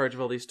you're in charge of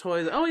all these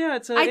toys. Oh yeah,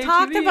 it's an I ATV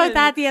talked about and-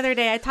 that the other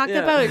day. I talked Yeah.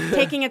 about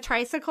taking a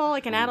tricycle,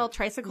 like an adult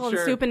tricycle, and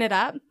Sure. souping it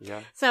up.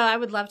 Yeah. So I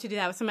would love to do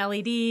that with some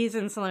LEDs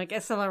and some like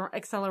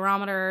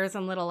accelerometers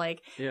and little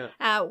like. Yeah.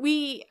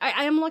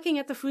 I am looking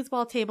at the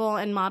foosball table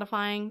and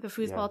modifying the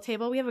foosball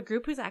table. We have a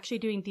group who's actually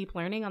doing deep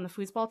learning on the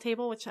foosball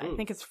table, which I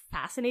think is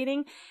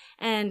fascinating.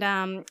 And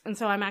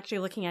so I'm actually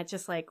looking at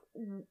just like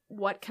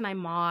what can I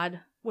mod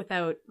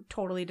without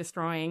totally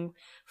destroying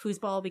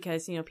foosball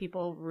because,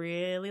 people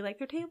really like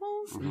their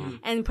tables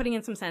and putting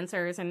in some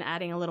sensors and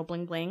adding a little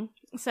bling bling.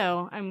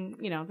 So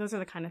those are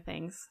the kind of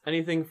things.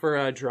 Anything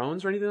for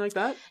drones or anything like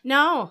that?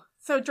 No.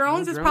 So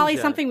drones is drones probably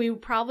yet. something we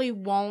probably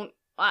won't.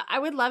 I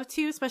would love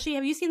to, especially,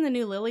 have you seen the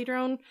new Lily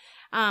drone?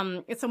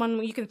 It's the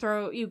one you can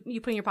throw, you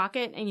put in your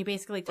pocket and you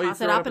basically you toss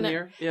throw it it up up in and the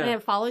air? and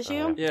it follows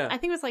you. Yeah. I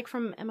think it was like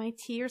from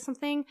MIT or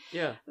something.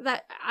 Yeah.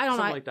 That I don't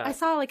Something know. like that. I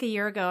saw it like a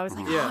year ago. I was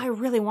like, Yeah. I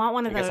really want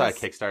one of I those. saw a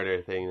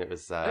Kickstarter thing that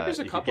was there's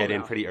a you couple could get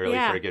in now. pretty early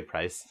Yeah. for a good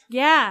price.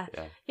 Yeah.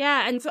 Yeah.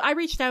 Yeah. And so I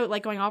reached out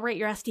like going, I'll write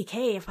your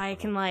SDK if I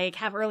can like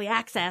have early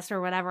access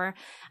or whatever.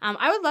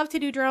 I would love to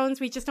do drones.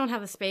 We just don't have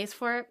the space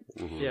for it.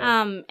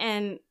 Yeah.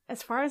 And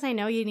as far as I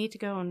know, you need to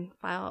go and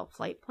file a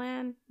flight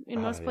plan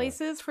in most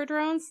places for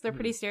drones. They're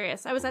pretty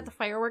serious. I was at the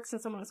fireworks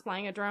and someone was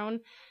flying a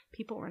drone.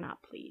 People were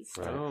not pleased.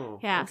 Right. Oh.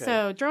 Yeah, okay.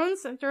 so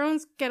drones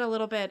get a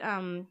little bit,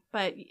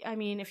 but I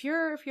mean, if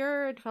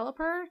you're a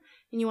developer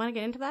and you want to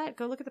get into that,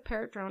 go look at the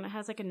Parrot drone. It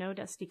has like a Node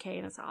SDK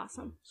and it's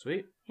awesome.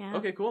 Sweet. Yeah.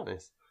 Okay. Cool.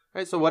 Nice. All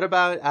right. So what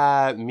about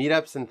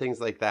meetups and things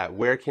like that?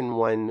 Where can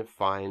one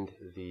find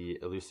the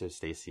elusive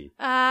Stacy?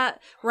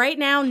 Right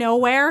now,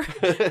 nowhere.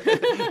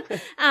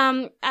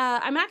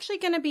 I'm actually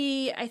going to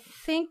be, I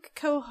think,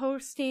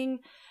 co-hosting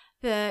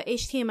the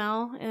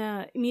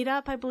HTML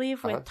meetup, I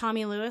believe, with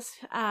Tommy Lewis,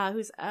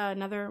 who's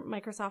another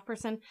Microsoft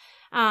person.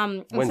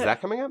 When's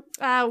that coming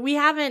up? We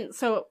haven't,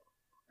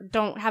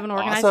 don't haven't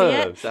organized Awesome. it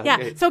yet. Sounds Yeah,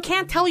 great. so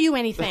can't tell you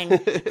anything.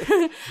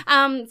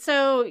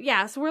 So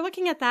we're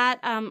looking at that.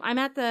 I'm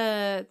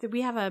at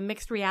we have a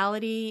mixed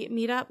reality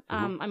meetup.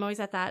 I'm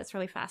always at that. It's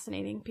really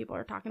fascinating. People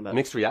are talking about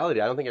Mixed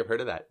reality. I don't think I've heard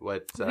of that.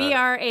 What?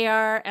 VR,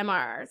 AR,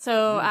 MR.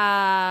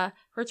 So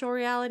virtual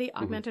reality,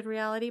 augmented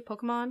reality,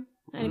 Pokemon.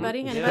 Anybody?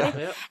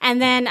 Yeah. And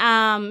then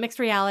mixed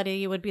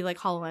reality would be like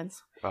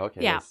HoloLens. Oh,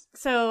 okay. Yeah. Nice.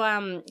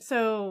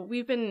 So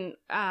we've been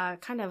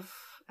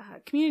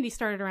community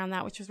started around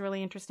that, which was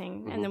really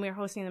interesting. And then we were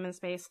hosting them in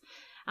space.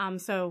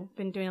 So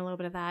been doing a little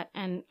bit of that,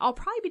 and I'll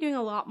probably be doing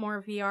a lot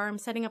more VR. I'm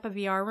setting up a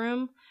VR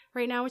room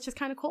right now, which is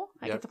kind of cool.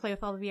 I get to play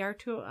with all the VR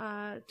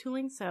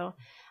tooling. So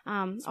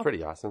it's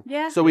pretty awesome.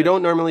 Yeah. So we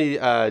don't normally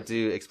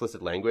do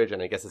explicit language,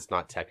 and I guess it's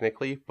not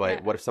technically,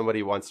 but what if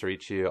somebody wants to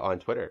reach you on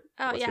Twitter?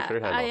 Oh, What's your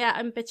Twitter handle? yeah,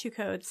 I'm Bitchu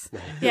Codes.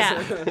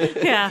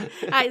 Yeah.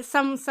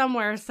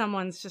 Somewhere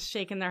someone's just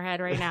shaking their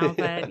head right now,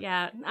 but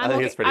yeah,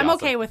 I'm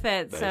okay with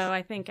it. Nice. So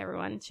I think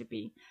everyone should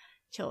be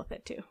chill with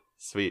it too.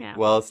 Sweet. Yeah.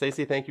 Well,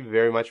 Stacey, thank you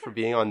very much for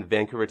being on the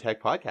Vancouver Tech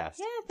Podcast.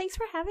 Yeah, thanks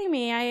for having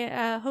me.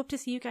 I hope to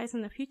see you guys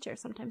in the future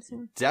sometime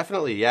soon.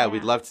 Definitely, yeah.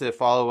 We'd love to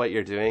follow what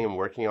you're doing and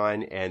working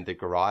on, and the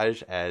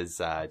garage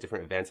as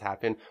different events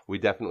happen.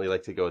 We'd definitely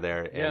like to go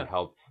there and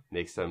help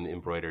make some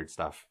embroidered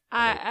stuff.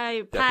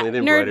 Definitely the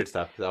embroidered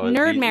stuff.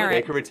 Nerd merit.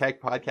 Vancouver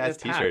Tech Podcast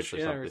T-shirts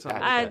or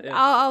something.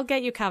 I'll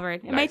get you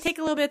covered. It Nice. may take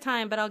a little bit of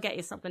time, but I'll get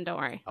you something. Don't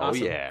worry. Oh,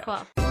 Awesome. yeah.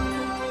 Cool.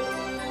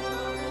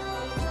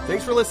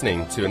 Thanks for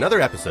listening to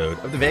another episode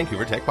of the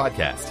Vancouver Tech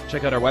Podcast.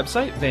 Check out our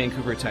website,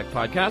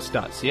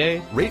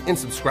 vancouvertechpodcast.ca. Rate and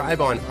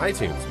subscribe on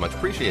iTunes. Much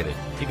appreciated.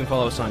 You can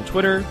follow us on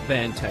Twitter,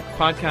 Van Tech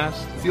Podcast.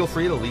 Feel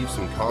free to leave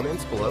some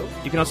comments below.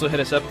 You can also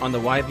hit us up on the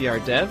YVR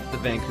Dev, the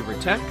Vancouver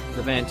Tech,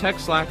 the Van Tech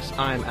Slacks.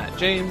 I'm at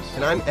James.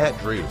 And I'm at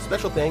Drew.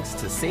 Special thanks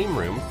to Same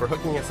Room for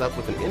hooking us up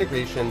with an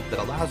integration that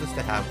allows us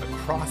to have a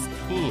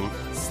cross-team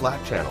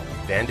Slack channel,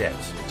 Van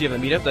Devs. Do you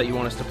have a meetup that you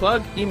want us to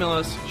plug? Email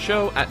us,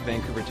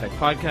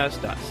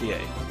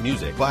 show@vancouvertechpodcast.ca.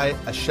 Music by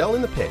A Shell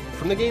in the Pit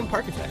from the game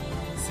Parkitect.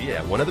 See you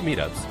at one of the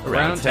meetups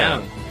Around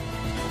town.